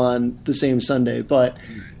that on the same Sunday, but.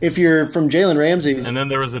 If you're from Jalen Ramsey... And then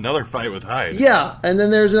there was another fight with Hyde. Yeah, and then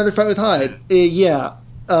there's another fight with Hyde.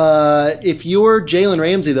 If you're Jalen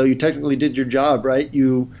Ramsey, though, you technically did your job, right?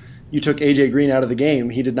 You took A.J. Green out of the game.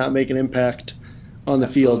 He did not make an impact on the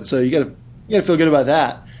field, so you gotta feel good about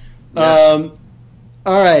that. Yeah.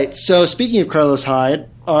 All right, so speaking of Carlos Hyde,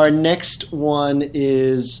 our next one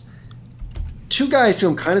is two guys who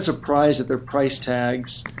I'm kind of surprised at their price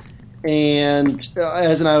tags. And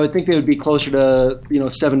I would think they would be closer to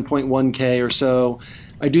 7.1K or so.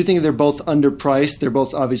 I do think they're both underpriced. They're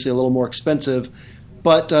both obviously a little more expensive.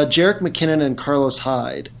 But Jerick McKinnon and Carlos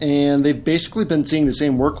Hyde, and they've basically been seeing the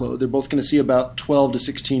same workload. They're both going to see about 12 to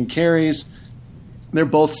 16 carries. They're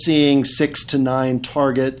both seeing 6 to 9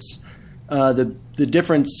 targets. The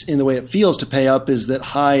difference in the way it feels to pay up is that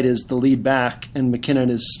Hyde is the lead back and McKinnon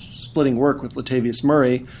is splitting work with Latavius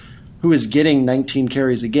Murray, who is getting 19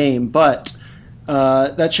 carries a game. But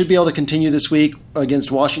that should be able to continue this week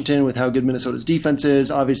against Washington with how good Minnesota's defense is.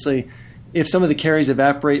 Obviously, if some of the carries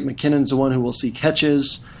evaporate, McKinnon's the one who will see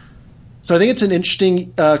catches. So I think it's an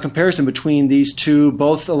interesting comparison between these two,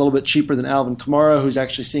 both a little bit cheaper than Alvin Kamara, who's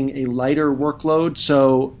actually seeing a lighter workload.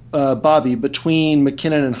 So, Bobby, between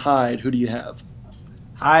McKinnon and Hyde, who do you have?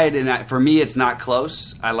 Hyde, and for me, it's not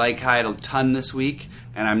close. I like Hyde a ton this week,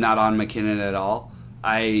 and I'm not on McKinnon at all.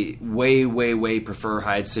 I way prefer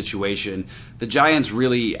Hyde's situation. The Giants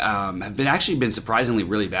really have been surprisingly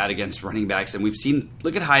really bad against running backs, and we've seen,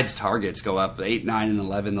 look at Hyde's targets go up 8, 9, and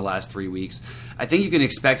 11 the last 3 weeks. I think you can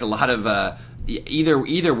expect a lot of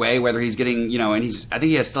either way, whether he's getting, and I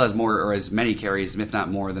think he still has more or as many carries, if not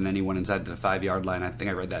more, than anyone inside the 5-yard line. I think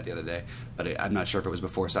I read that the other day, but I'm not sure if it was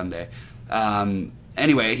before Sunday.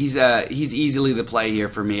 Anyway, he's easily the play here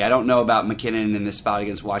for me. I don't know about McKinnon in this spot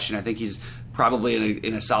against Washington. I think he's probably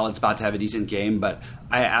in a solid spot to have a decent game, but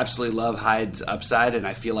I absolutely love Hyde's upside, and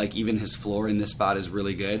I feel like even his floor in this spot is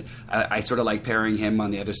really good. I sort of like pairing him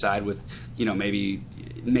on the other side with, maybe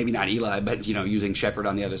not Eli, but using Shepard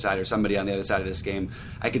on the other side or somebody on the other side of this game.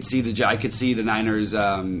 I could see the Niners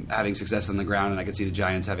having success on the ground, and I could see the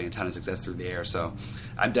Giants having a ton of success through the air. So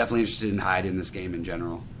I'm definitely interested in Hyde in this game in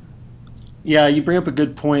general. Yeah, you bring up a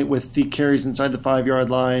good point with the carries inside the 5-yard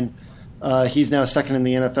line. He's now second in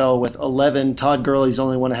the NFL with 11. Todd Gurley's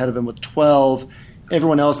only one ahead of him with 12.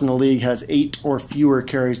 Everyone else in the league has 8 or fewer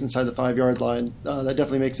carries inside the 5-yard line. That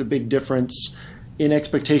definitely makes a big difference in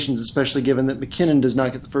expectations, especially given that McKinnon does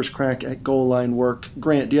not get the first crack at goal line work.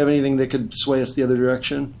 Grant, do you have anything that could sway us the other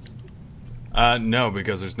direction? No,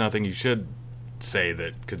 because there's nothing you should say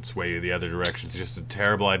that could sway you the other direction. It's just a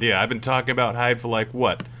terrible idea. I've been talking about Hyde for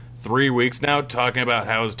 3 weeks now, talking about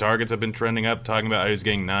how his targets have been trending up, talking about how he's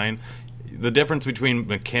getting 9. The difference between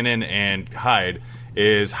McKinnon and Hyde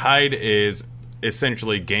is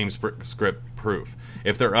essentially game script proof.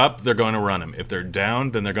 If they're up, they're going to run him. If they're down,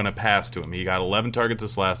 then they're going to pass to him. He got 11 targets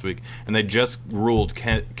this last week, and they just ruled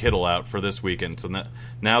Kittle out for this weekend. So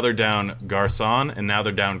now they're down Garcon, and now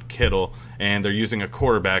they're down Kittle, and they're using a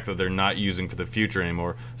quarterback that they're not using for the future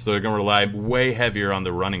anymore. So they're going to rely way heavier on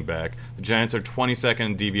the running back. The Giants are 22nd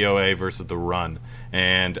in DVOA versus the run.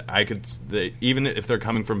 And even if they're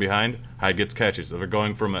coming from behind, Hyde gets catches. If they're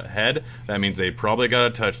going from ahead, that means they probably got a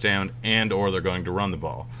touchdown or they're going to run the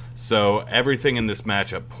ball. So everything in this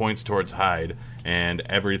matchup points towards Hyde, and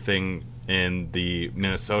everything in the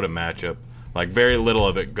Minnesota matchup, very little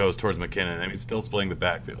of it goes towards McKinnon. I mean, still splitting the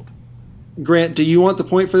backfield. Grant, do you want the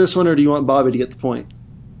point for this one, or do you want Bobby to get the point?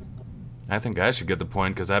 I think I should get the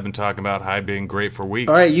point because I've been talking about Hyde being great for weeks.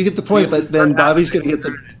 All right, you get the point, but then Bobby's going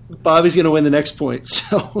to win the next point.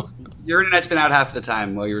 So your internet's been out half the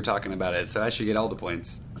time while you were talking about it, so I should get all the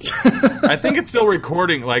points. I think it's still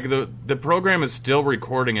recording. The program is still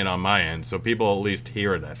recording it on my end, so people at least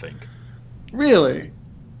hear it. I think. Really,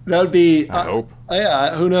 that would be. I hope.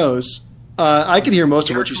 Yeah, who knows? I could hear most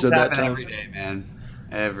of what you said that time. Every day, man.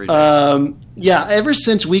 Every day. Yeah, ever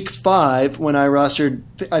since week 5, when I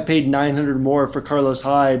paid $900 more for Carlos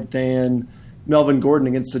Hyde than Melvin Gordon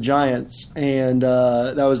against the Giants, and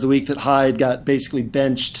that was the week that Hyde got basically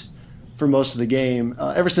benched for most of the game.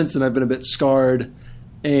 Ever since then, I've been a bit scarred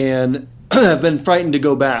and have been frightened to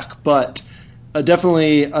go back. But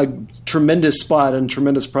definitely a tremendous spot and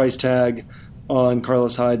tremendous price tag on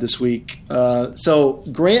Carlos Hyde this week. So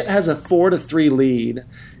Grant has a 4-3 lead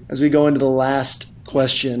as we go into the last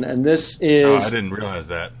question, and this is... Oh, I didn't realize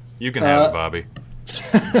that. You can have it, Bobby.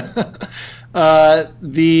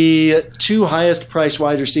 The two highest priced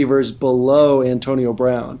wide receivers below Antonio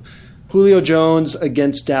Brown. Julio Jones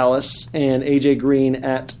against Dallas and A.J. Green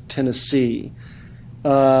at Tennessee.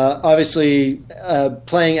 Obviously,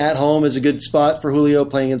 playing at home is a good spot for Julio.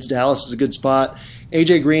 Playing against Dallas is a good spot.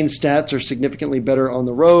 A.J. Green's stats are significantly better on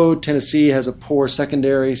the road. Tennessee has a poor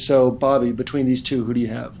secondary. So, Bobby, between these two, who do you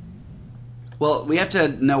have? Well, we have to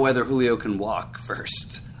know whether Julio can walk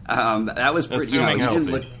first. That was pretty... Assuming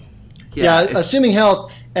healthy. Assuming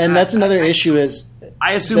health. And that's another issue is...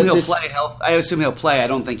 I assume he'll play. I assume he'll play. I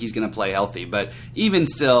don't think he's going to play healthy. But even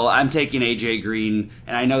still, I'm taking A.J. Green,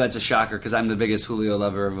 and I know that's a shocker because I'm the biggest Julio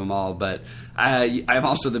lover of them all. But I'm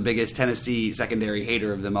also the biggest Tennessee secondary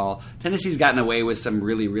hater of them all. Tennessee's gotten away with some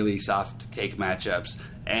really, really soft cake matchups,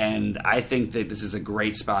 and I think that this is a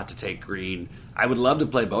great spot to take Green. I would love to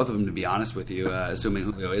play both of them, to be honest with you, assuming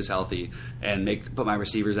Julio is healthy, and put my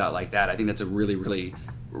receivers out like that. I think that's a really,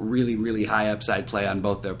 really high upside play on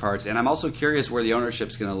both their parts. And I'm also curious where the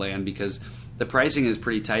ownership's going to land because the pricing is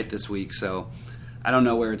pretty tight this week, so I don't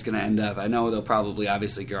know where it's going to end up. I know they'll probably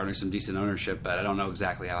obviously garner some decent ownership, but I don't know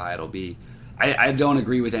exactly how high it'll be. I don't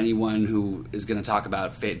agree with anyone who is going to talk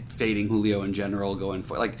about fading Julio in general going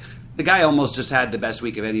for like the guy almost just had the best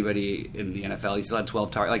week of anybody in the NFL. He still had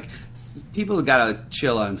 12 targets. Like people have got to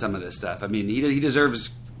chill on some of this stuff. I mean, he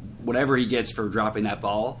deserves whatever he gets for dropping that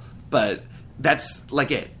ball, but that's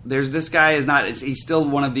like it. This guy is not. He's still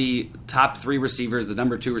one of the top 3 receivers, the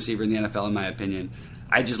number 2 receiver in the NFL, in my opinion.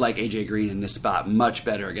 I just like A.J. Green in this spot much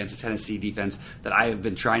better against the Tennessee defense that I have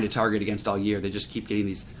been trying to target against all year. They just keep getting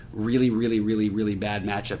these really, really, really, really bad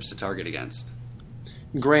matchups to target against.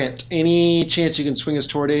 Grant, any chance you can swing us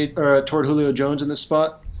toward Julio Jones in this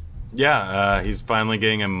spot? Yeah, he's finally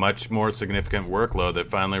getting a much more significant workload. They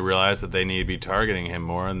finally realized that they need to be targeting him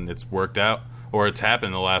more, and it's worked out. Or it's happened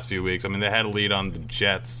in the last few weeks. I mean, they had a lead on the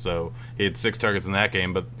Jets, so he had 6 targets in that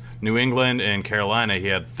game. But New England and Carolina, he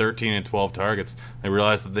had 13 and 12 targets. They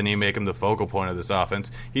realized that they need to make him the focal point of this offense.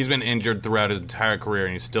 He's been injured throughout his entire career,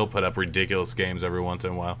 and he's still put up ridiculous games every once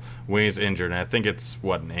in a while when he's injured. And I think it's,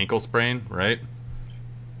 an ankle sprain, right?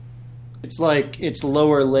 It's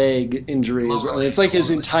lower leg injury. It's like his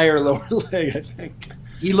entire lower leg, I think.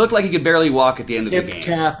 He looked like he could barely walk at the end of the game. Hip,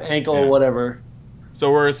 calf, ankle, whatever. So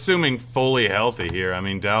we're assuming fully healthy here. I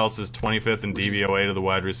mean, Dallas is 25th in DVOA to the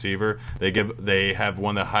wide receiver. They have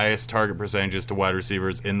one of the highest target percentages to wide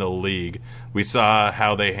receivers in the league. We saw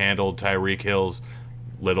how they handled Tyreek Hill's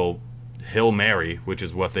little Hill Mary, which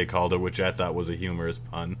is what they called it, which I thought was a humorous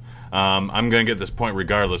pun. I'm going to get this point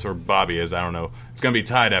regardless, or Bobby is. I don't know. It's going to be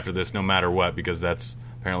tied after this no matter what because that's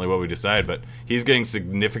apparently what we decided. But he's getting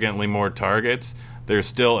significantly more targets. There's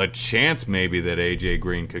still a chance maybe that A.J.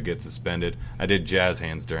 Green could get suspended. I did jazz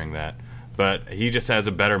hands during that. But he just has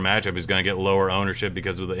a better matchup. He's going to get lower ownership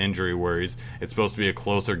because of the injury worries. It's supposed to be a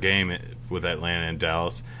closer game with Atlanta and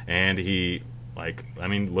Dallas. And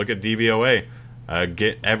look at DVOA.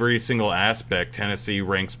 Get every single aspect, Tennessee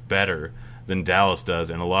ranks better than Dallas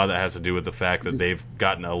does. And a lot of that has to do with the fact that they've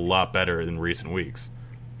gotten a lot better in recent weeks.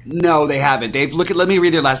 No, they haven't. Let me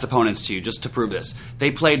read their last opponents to you just to prove this.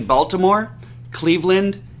 They played Baltimore,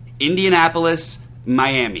 Cleveland, Indianapolis,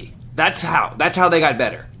 Miami. That's how they got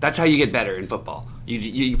better. That's how you get better in football.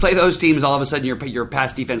 You play those teams, all of a sudden your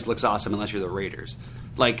pass defense looks awesome unless you're the Raiders.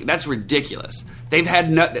 That's ridiculous. They've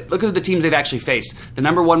had look at the teams they've actually faced. The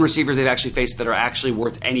number 1 receivers they've actually faced that are actually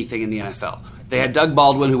worth anything in the NFL. They had Doug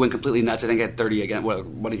Baldwin, who went completely nuts. I think he had 30 against.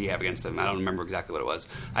 What did he have against them? I don't remember exactly what it was.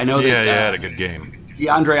 I know that he had a good game.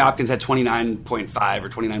 DeAndre Hopkins had 29.5 or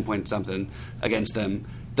 29 point something against them.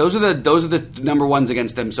 Those are the number 1s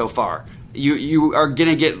against them so far. You are going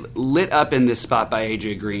to get lit up in this spot by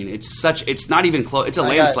A.J. Green. It's not even close. It's a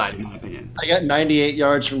landslide in my opinion. I got 98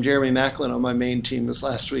 yards from Jeremy Maclin on my main team this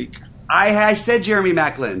last week. I said Jeremy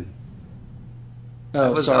Maclin.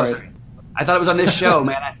 Oh, sorry. I thought it was on this show,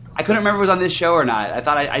 man. I couldn't remember if it was on this show or not. I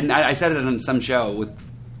thought I said it on some show with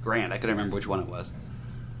Grant. I couldn't remember which one it was.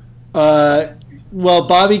 Well,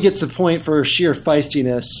 Bobby gets a point for sheer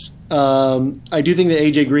feistiness. I do think that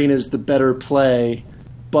A.J. Green is the better play,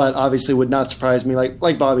 but obviously would not surprise me.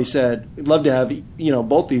 Like Bobby said, I'd love to have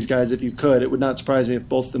both these guys if you could. It would not surprise me if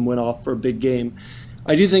both of them went off for a big game.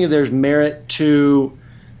 I do think that there's merit to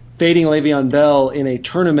fading Le'Veon Bell in a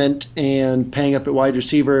tournament and paying up at wide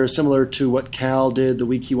receiver, similar to what Cal did the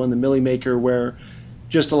week he won the Millie Maker, where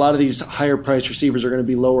just a lot of these higher priced receivers are going to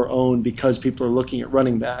be lower owned because people are looking at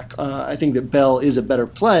running back. I think that Bell is a better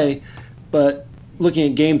play, but looking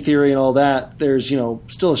at game theory and all that, there's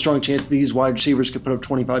still a strong chance these wide receivers could put up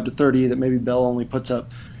 25 to 30, that maybe Bell only puts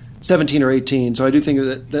up 17 or 18. So I do think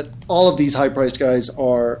that all of these high priced guys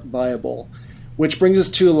are viable. Which brings us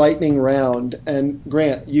to a lightning round. And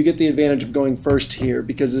Grant, you get the advantage of going first here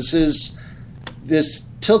because this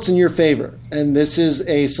tilts in your favor. And this is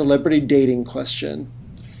a celebrity dating question.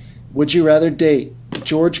 Would you rather date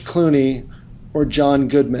George Clooney or John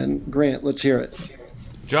Goodman? Grant, let's hear it.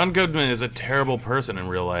 John Goodman is a terrible person in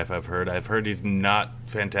real life, I've heard. I've heard he's not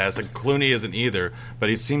fantastic. Clooney isn't either, but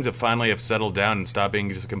he seems to finally have settled down and stopped being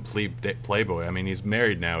just a complete playboy. I mean, he's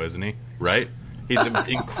married now, isn't he? Right? He's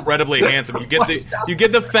incredibly handsome. You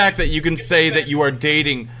get the fact that you can say that you are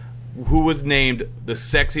dating who was named the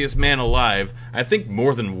sexiest man alive, I think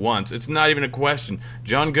more than once. It's not even a question.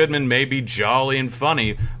 John Goodman may be jolly and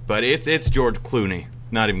funny, but it's George Clooney.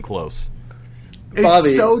 Not even close.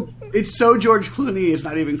 Bobby. It's so George Clooney, it's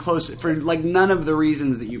not even close for none of the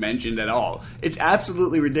reasons that you mentioned at all. It's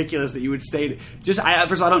absolutely ridiculous that you would state. First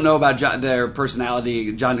of all, I don't know about their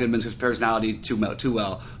personality, John Goodman's personality too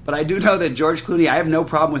well, but I do know that George Clooney, I have no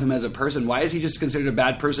problem with him as a person. Why is he just considered a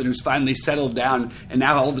bad person who's finally settled down and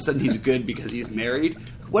now all of a sudden he's good because he's married?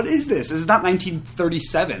 What is this? This is not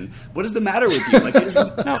 1937. What is the matter with you? He didn't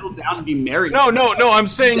settle down and be married. No. I'm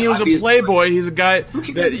saying he was a playboy. He's a guy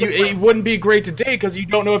that he wouldn't be great to date because you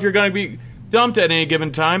don't know if you're going to be dumped at any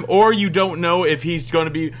given time, or you don't know if he's going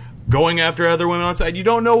to be going after other women on side. You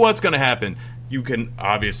don't know what's going to happen. You can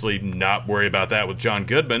obviously not worry about that with John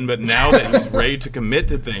Goodman, but now that he's ready to commit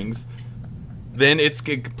to things, then it's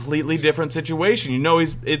a completely different situation.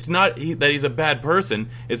 It's not that he's a bad person.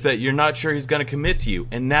 It's that you're not sure he's going to commit to you.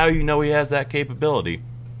 And now you know he has that capability.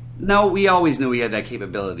 No, we always knew he had that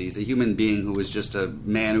capability. He's a human being who was just a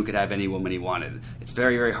man who could have any woman he wanted. It's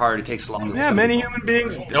very, very hard. It takes long. Yeah, many human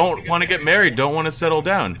beings don't want to get married, don't want to settle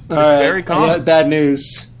down. It's right, very common. Bad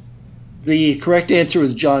news. The correct answer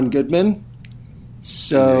was John Goodman.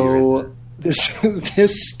 So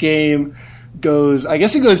this game goes, I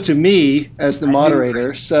guess it goes to me as the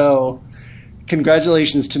moderator. So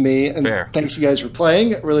congratulations to me. And Fair. Thanks you guys for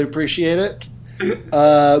playing. Really appreciate it.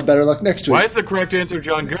 Better luck next week. Why is the correct answer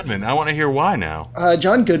John Goodman? I want to hear why now.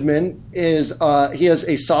 John Goodman is, he has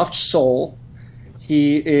a soft soul.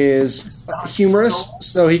 He is humorous,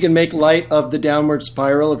 so he can make light of the downward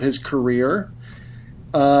spiral of his career.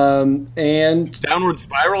 And downward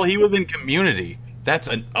spiral? He was in Community. That's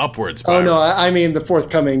an upward spiral. Oh, no, I mean the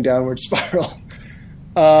forthcoming downward spiral.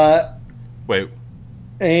 Wait.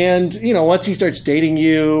 And, once he starts dating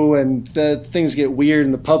you and things get weird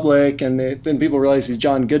in the public and then people realize he's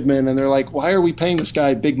John Goodman and they're like, why are we paying this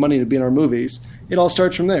guy big money to be in our movies? It all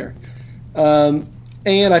starts from there. And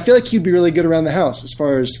I feel like he'd be really good around the house as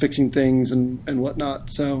far as fixing things and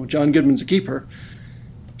whatnot. So John Goodman's a keeper.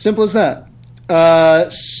 Simple as that.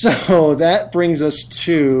 So that brings us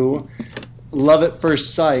to Love at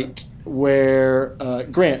First Sight, where,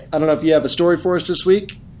 Grant, I don't know if you have a story for us this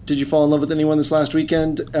week. Did you fall in love with anyone this last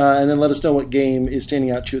weekend? And then let us know what game is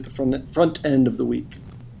standing out to you at the front end of the week.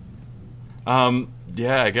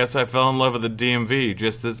 Yeah, I guess I fell in love with the DMV.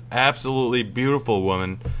 Just this absolutely beautiful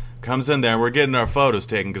woman comes in there, and we're getting our photos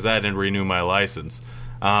taken because I didn't renew my license.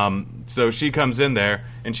 So she comes in there,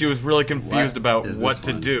 and she was really confused about what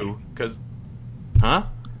to do. Because, huh?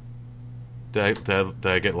 Did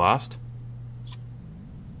I get lost?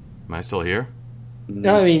 Am I still here?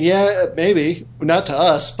 I mean, yeah, maybe. Not to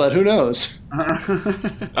us, but who knows?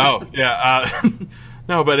 Oh, yeah.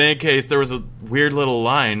 No, but in any case, there was a weird little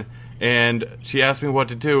line, and she asked me what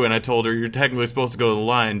to do, and I told her, you're technically supposed to go to the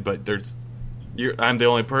line, but I'm the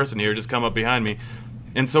only person here, just come up behind me.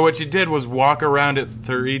 And so what she did was walk around it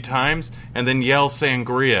 3 times, and then yell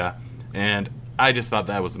sangria, and I just thought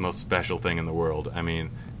that was the most special thing in the world. I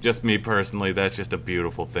mean, just me personally, that's just a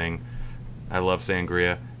beautiful thing. I love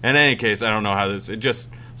sangria. In any case, I don't know how this... just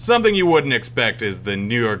something you wouldn't expect is the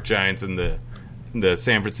New York Giants and the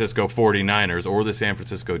San Francisco 49ers or the San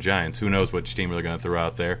Francisco Giants. Who knows which team they're going to throw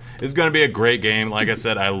out there. It's going to be a great game. Like I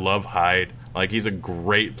said, I love Hyde. He's a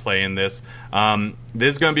great play in this.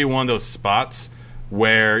 This is going to be one of those spots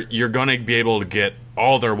where you're going to be able to get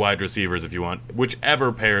all their wide receivers if you want,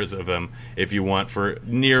 whichever pairs of them if you want, for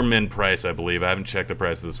near min price, I believe. I haven't checked the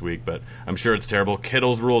price this week, but I'm sure it's terrible.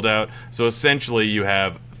 Kittle's ruled out, so essentially you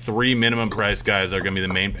have three minimum price guys that are going to be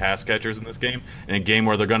the main pass catchers in this game, in a game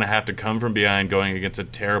where they're going to have to come from behind going against a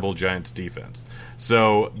terrible Giants defense.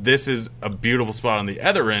 So this is a beautiful spot on the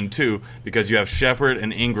other end, too, because you have Shepard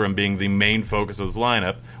and Ingram being the main focus of this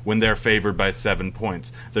lineup when they're favored by 7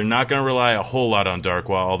 points. They're not going to rely a whole lot on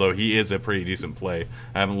Darkwa, although he is a pretty decent play.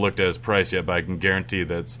 I haven't looked at his price yet, but I can guarantee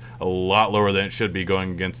that it's a lot lower than it should be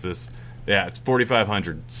going against this. Yeah, it's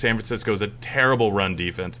 4,500. San Francisco is a terrible run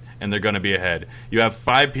defense, and they're going to be ahead. You have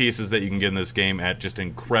 5 pieces that you can get in this game at just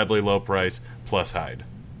incredibly low price, plus Hyde.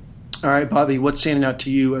 All right, Bobby, what's standing out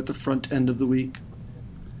to you at the front end of the week?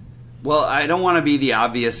 Well, I don't want to be the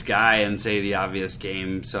obvious guy and say the obvious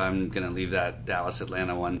game, so I'm going to leave that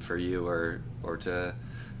Dallas-Atlanta one for you or to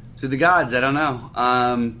the gods. I don't know.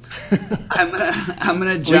 I'm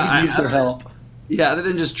gonna we could use their help. Yeah, other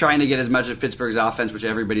than just trying to get as much of Pittsburgh's offense, which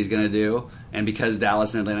everybody's going to do, and because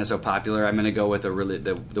Dallas and Atlanta are so popular, I'm going to go with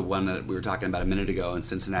the one that we were talking about a minute ago in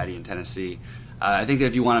Cincinnati and Tennessee. I think that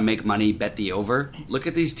if you want to make money, bet the over. Look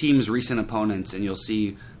at these teams' recent opponents, and you'll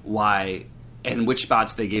see why and which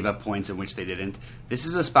spots they gave up points and which they didn't. This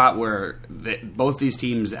is a spot where both these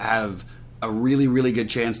teams have a really, really good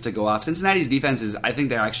chance to go off. Cincinnati's defense is, I think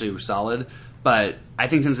they're actually solid, but I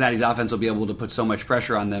think Cincinnati's offense will be able to put so much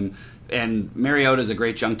pressure on them. And Mariota is a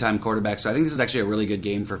great junk time quarterback, so I think this is actually a really good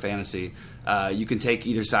game for fantasy. You can take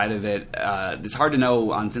either side of it. It's hard to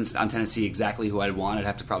know on Tennessee exactly who I'd want. I'd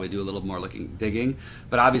have to probably do a little more digging.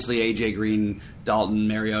 But obviously, A.J. Green, Dalton,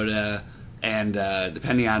 Mariota, and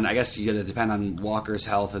depending on, I guess you got to depend on Walker's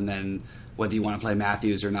health and then whether you want to play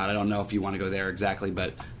Matthews or not. I don't know if you want to go there exactly,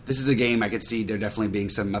 but this is a game I could see there definitely being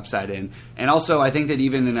some upside in. And also, I think that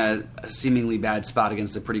even in a seemingly bad spot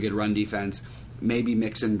against a pretty good run defense, maybe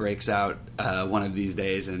Mixon breaks out one of these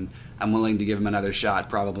days, and I'm willing to give him another shot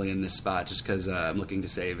probably in this spot just because I'm looking to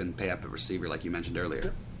save and pay up a receiver like you mentioned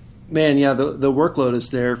earlier. Man, yeah, the workload is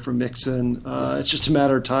there for Mixon. It's just a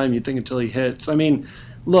matter of time, you think, until he hits. I mean,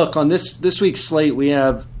 look, on this week's slate, we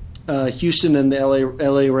have Houston and the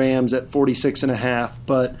LA Rams at 46.5,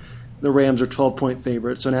 but the Rams are 12-point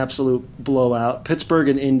favorites, so an absolute blowout. Pittsburgh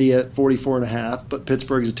and Indy at 44.5, but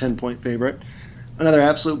Pittsburgh's a 10-point favorite. Another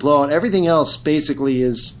absolute blowout. Everything else basically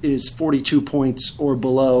is 42 points or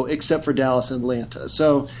below, except for Dallas and Atlanta.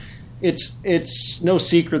 So it's no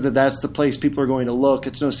secret that that's the place people are going to look.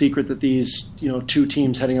 It's no secret that these two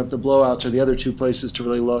teams heading up the blowouts are the other two places to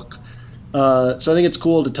really look. So I think it's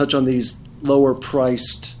cool to touch on these lower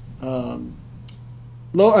priced,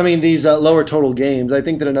 these lower total games. I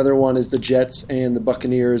think that another one is the Jets and the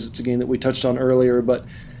Buccaneers. It's a game that we touched on earlier, but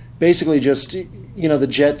basically just the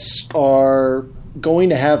Jets are going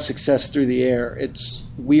to have success through the air. It's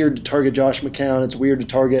weird to target Josh McCown. It's weird to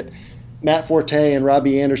target Matt Forte and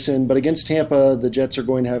Robbie Anderson. But against Tampa, the Jets are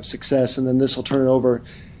going to have success, and then this will turn it over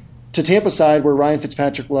to Tampa side where Ryan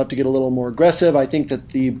Fitzpatrick will have to get a little more aggressive. I think that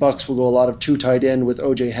the Bucs will go a lot of two tight end with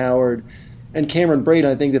O.J. Howard and Cameron Brate.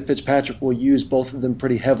 I think that Fitzpatrick will use both of them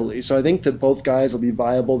pretty heavily. So I think that both guys will be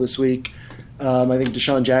viable this week. I think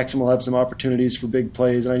Deshaun Jackson will have some opportunities for big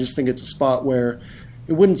plays, and I just think it's a spot where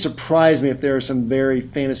it wouldn't surprise me if there are some very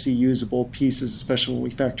fantasy usable pieces, especially when we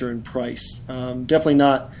factor in price. Definitely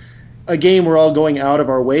not a game we're all going out of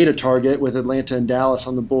our way to target with Atlanta and Dallas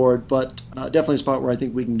on the board, but definitely a spot where I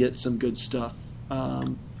think we can get some good stuff.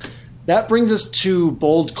 That brings us to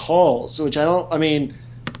bold calls, which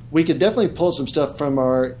we could definitely pull some stuff from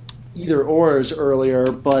our either ors earlier,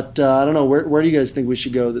 but I don't know. Where do you guys think we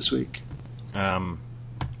should go this week?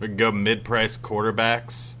 We could go mid-price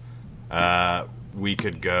quarterbacks. We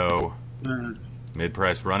could go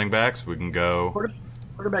mid-price running backs. We can go.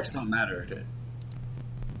 Quarterbacks don't matter.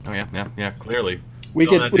 Oh yeah. Clearly, we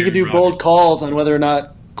could do bold calls on whether or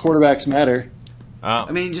not quarterbacks matter.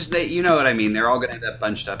 Just you know what I mean. They're all going to end up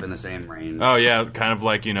bunched up in the same range. Oh yeah, kind of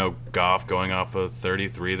like Goff going off of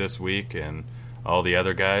 33 this week, and all the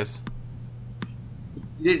other guys.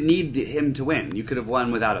 You didn't need him to win. You could have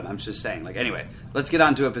won without him. I'm just saying. Anyway, let's get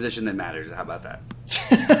on to a position that matters. How about that?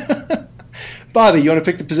 Bobby, you want to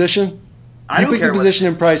pick the position? I don't care. Pick the position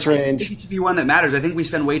and price range. I think it should be one that matters. I think we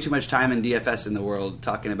spend way too much time in DFS in the world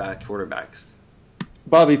talking about quarterbacks.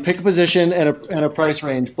 Bobby, pick a position and a price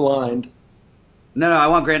range, blind. No, I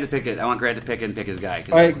want Grant to pick it. I want Grant to pick it and pick his guy.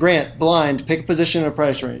 All right, Grant, blind, pick a position and a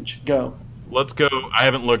price range. Go. Let's go. I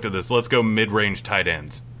haven't looked at this. Let's go mid-range tight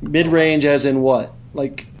ends. Mid-range as in what?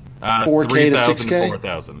 Like 4K to 6K?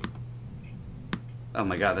 4,000. Oh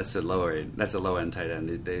my God, that's a low end tight end.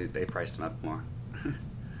 They priced him up more.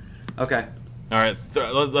 Okay. All right,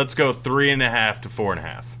 let's go 3.5 to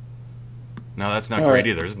 4.5. No, that's not great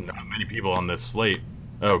either. There's not many people on this slate.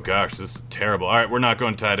 Oh gosh, this is terrible. All right, we're not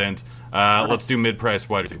going tight end. Let's do mid-price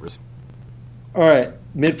wide receivers. All right,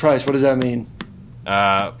 mid-price. What does that mean?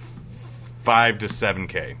 5 to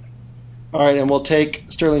 7K. All right, and we'll take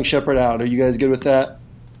Sterling Shepard out. Are you guys good with that?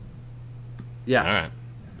 Yeah. All right.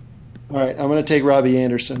 All right, I'm going to take Robbie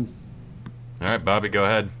Anderson. All right, Bobby, go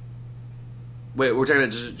ahead. Wait, we're talking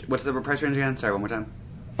about just what's the price range again? Sorry, one more time.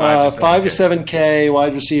 5 to 7K,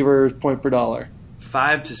 wide receiver, point per dollar.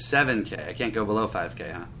 5 to 7K. I can't go below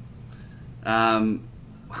 5K, huh?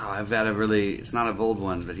 Wow, I've got a really. It's not a bold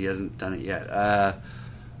one, but he hasn't done it yet.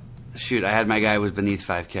 Shoot, I had my guy was beneath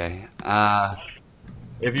 5K.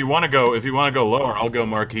 If you want to go lower, I'll go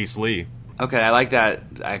Marquise Lee. Okay, I like that.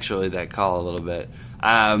 Actually, that call a little bit.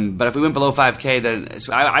 But if we went below 5K, then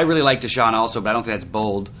I really like Deshaun also, but I don't think that's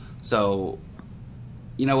bold. So,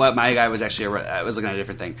 you know what? My guy was actually I was looking at a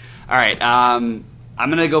different thing. All right, I'm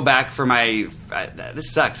gonna go back for my.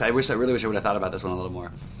 This sucks. I really wish I would have thought about this one a little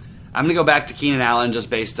more. I'm going to go back to Keenan Allen just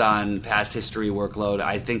based on past history, workload.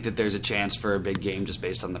 I think that there's a chance for a big game just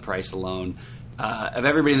based on the price alone. Of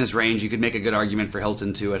everybody in this range, you could make a good argument for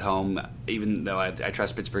Hilton, too, at home, even though I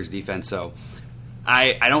trust Pittsburgh's defense. So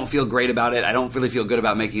I don't feel great about it. I don't really feel good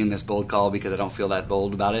about making this bold call because I don't feel that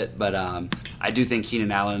bold about it. But I do think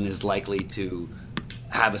Keenan Allen is likely to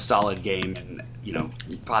have a solid game and,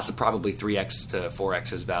 probably 3x to 4x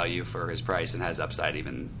his value for his price and has upside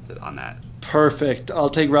even on that. Perfect. I'll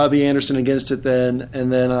take Robbie Anderson against it then,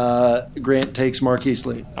 and then Grant takes Marquise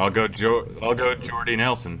Lee. I'll go Jordy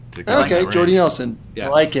Nelson. Okay, Jordy Nelson. Yeah. I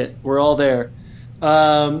like it. We're all there.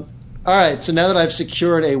 All right, so now that I've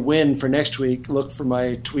secured a win for next week, look for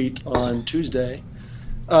my tweet on Tuesday.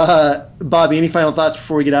 Bobby, any final thoughts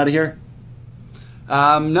before we get out of here?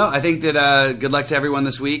 No, I think that good luck to everyone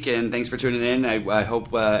this week, and thanks for tuning in. I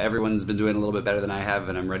hope everyone's been doing a little bit better than I have,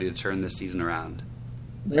 and I'm ready to turn this season around.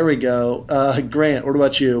 There we go. Grant, what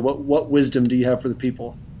about you? What wisdom do you have for the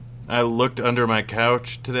people? I looked under my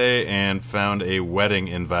couch today and found a wedding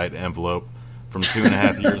invite envelope from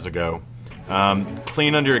 2.5 years ago.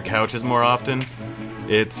 Clean under your couches more often.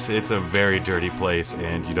 It's a very dirty place,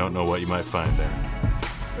 and you don't know what you might find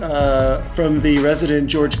there. From the resident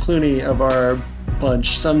George Clooney of our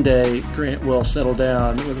bunch, someday Grant will settle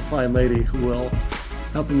down with a fine lady who will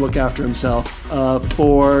help him look after himself.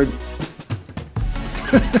 For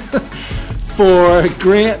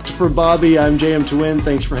Grant, for Bobby, I'm JM to Win.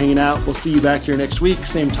 Thanks for hanging out. We'll see you back here next week.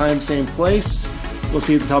 Same time, same place. We'll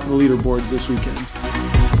see you at the top of the leaderboards this weekend.